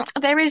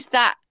 there is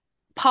that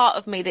part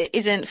of me that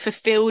isn't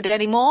fulfilled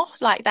anymore,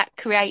 like that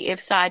creative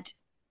side.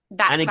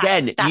 And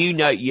again,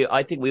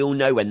 I think we all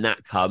know when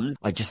that comes.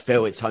 I just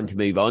feel it's time to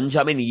move on. Do you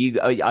know what I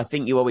mean? I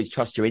think you always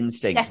trust your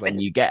instincts. Definitely. When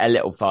you get a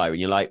little fire and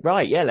you're like,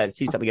 right, yeah, let's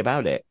do something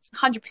about it.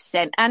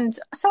 100%. And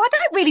so I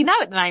don't really know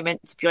at the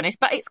moment, to be honest,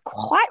 but it's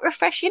quite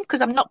refreshing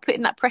because I'm not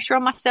putting that pressure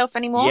on myself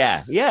anymore.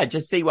 Yeah.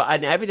 Just see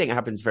and everything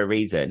happens for a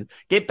reason.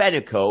 Give Ben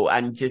a call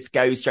and just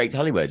go straight to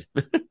Hollywood.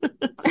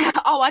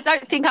 Oh, I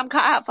don't think I'm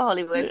cut out for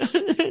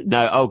Hollywood.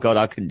 No. Oh God,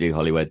 I couldn't do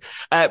Hollywood.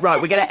 Right.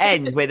 We're going to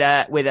end with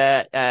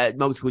a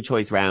multiple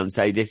choice round.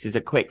 So this is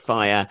a quick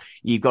fire.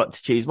 You've got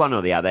to choose one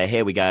or the other.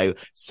 Here we go.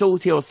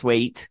 Salty or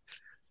sweet?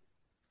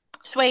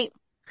 Sweet.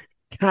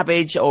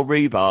 Cabbage or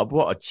rhubarb?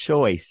 What a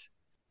choice.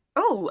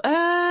 Oh,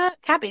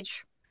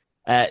 cabbage.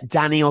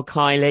 Danny or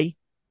Kylie?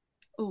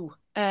 Oh,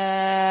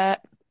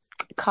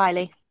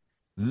 Kylie.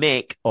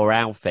 Mick or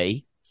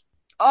Alfie?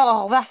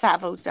 Oh, that's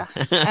out of order.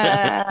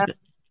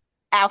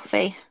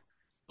 Alfie.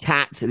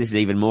 Kat, this is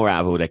even more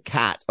out of order.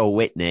 Kat or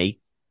Whitney?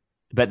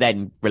 But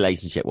then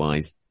relationship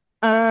wise?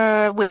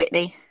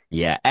 Whitney.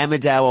 Yeah.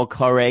 Emmerdale or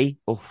Corrie?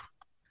 Oof.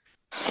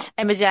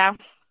 Emmerdale.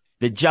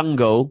 The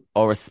Jungle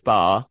or a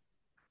spa?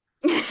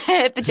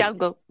 The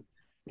Jungle.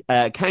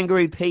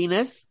 Kangaroo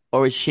penis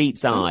or a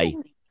sheep's eye?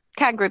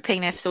 Kangaroo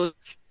penis. Or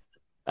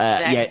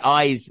yeah,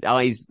 eyes.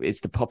 It's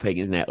the popping,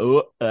 isn't it?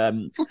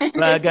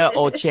 Burger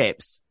or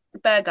chips?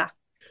 Burger.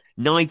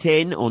 Night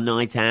in or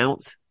night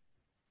out?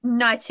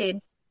 Night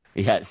in.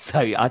 Yeah, so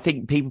I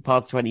think people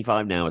past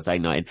 25 now are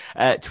saying night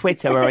in.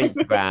 Twitter or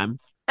Instagram?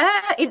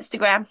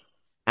 Instagram.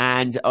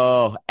 And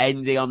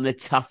ending on the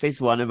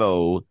toughest one of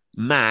all,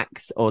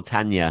 Max or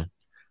Tanya?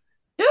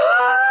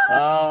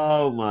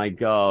 Oh my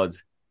God.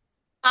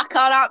 I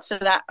can't answer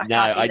that.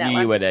 I knew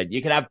you wouldn't.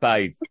 You can have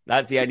both.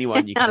 That's the only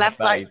one you can have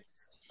both.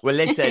 Well,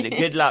 listen,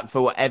 good luck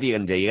for whatever you're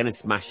going to do. You're going to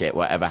smash it,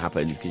 whatever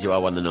happens, because you are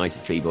one of the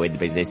nicest people in the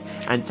business.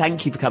 And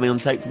thank you for coming on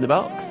Soap from the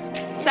Box.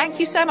 Thank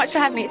you so much for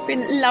having me. It's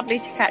been lovely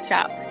to catch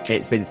up.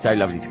 It's been so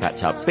lovely to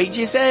catch up. Speak to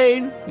you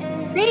soon.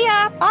 See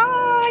ya.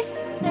 Bye.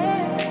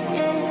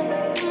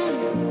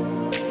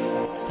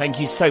 Thank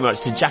you so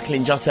much to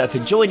Jacqueline Jossa for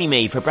joining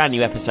me for a brand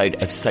new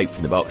episode of Soap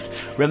from the Box.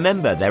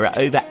 Remember, there are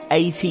over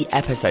 80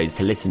 episodes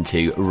to listen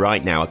to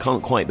right now. I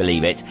can't quite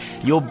believe it.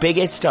 Your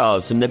biggest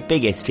stars from the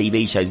biggest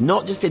TV shows,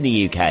 not just in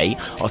the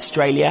UK,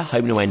 Australia,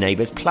 Home and Away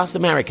Neighbours, plus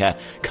America,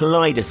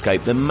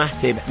 Kaleidoscope, the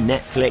massive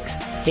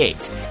Netflix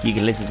hit. You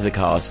can listen to the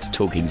cast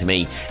talking to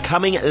me.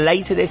 Coming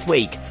later this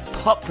week,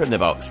 Pop from the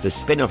Box, the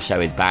spin-off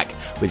show, is back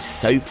with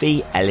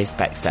Sophie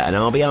Ellis-Bextor, and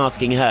I'll be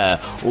asking her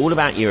all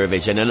about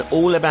Eurovision and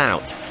all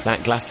about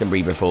that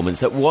Glastonbury performance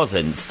that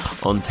wasn't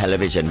on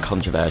television.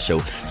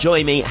 Controversial.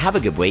 Join me. Have a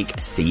good week.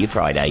 See you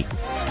Friday.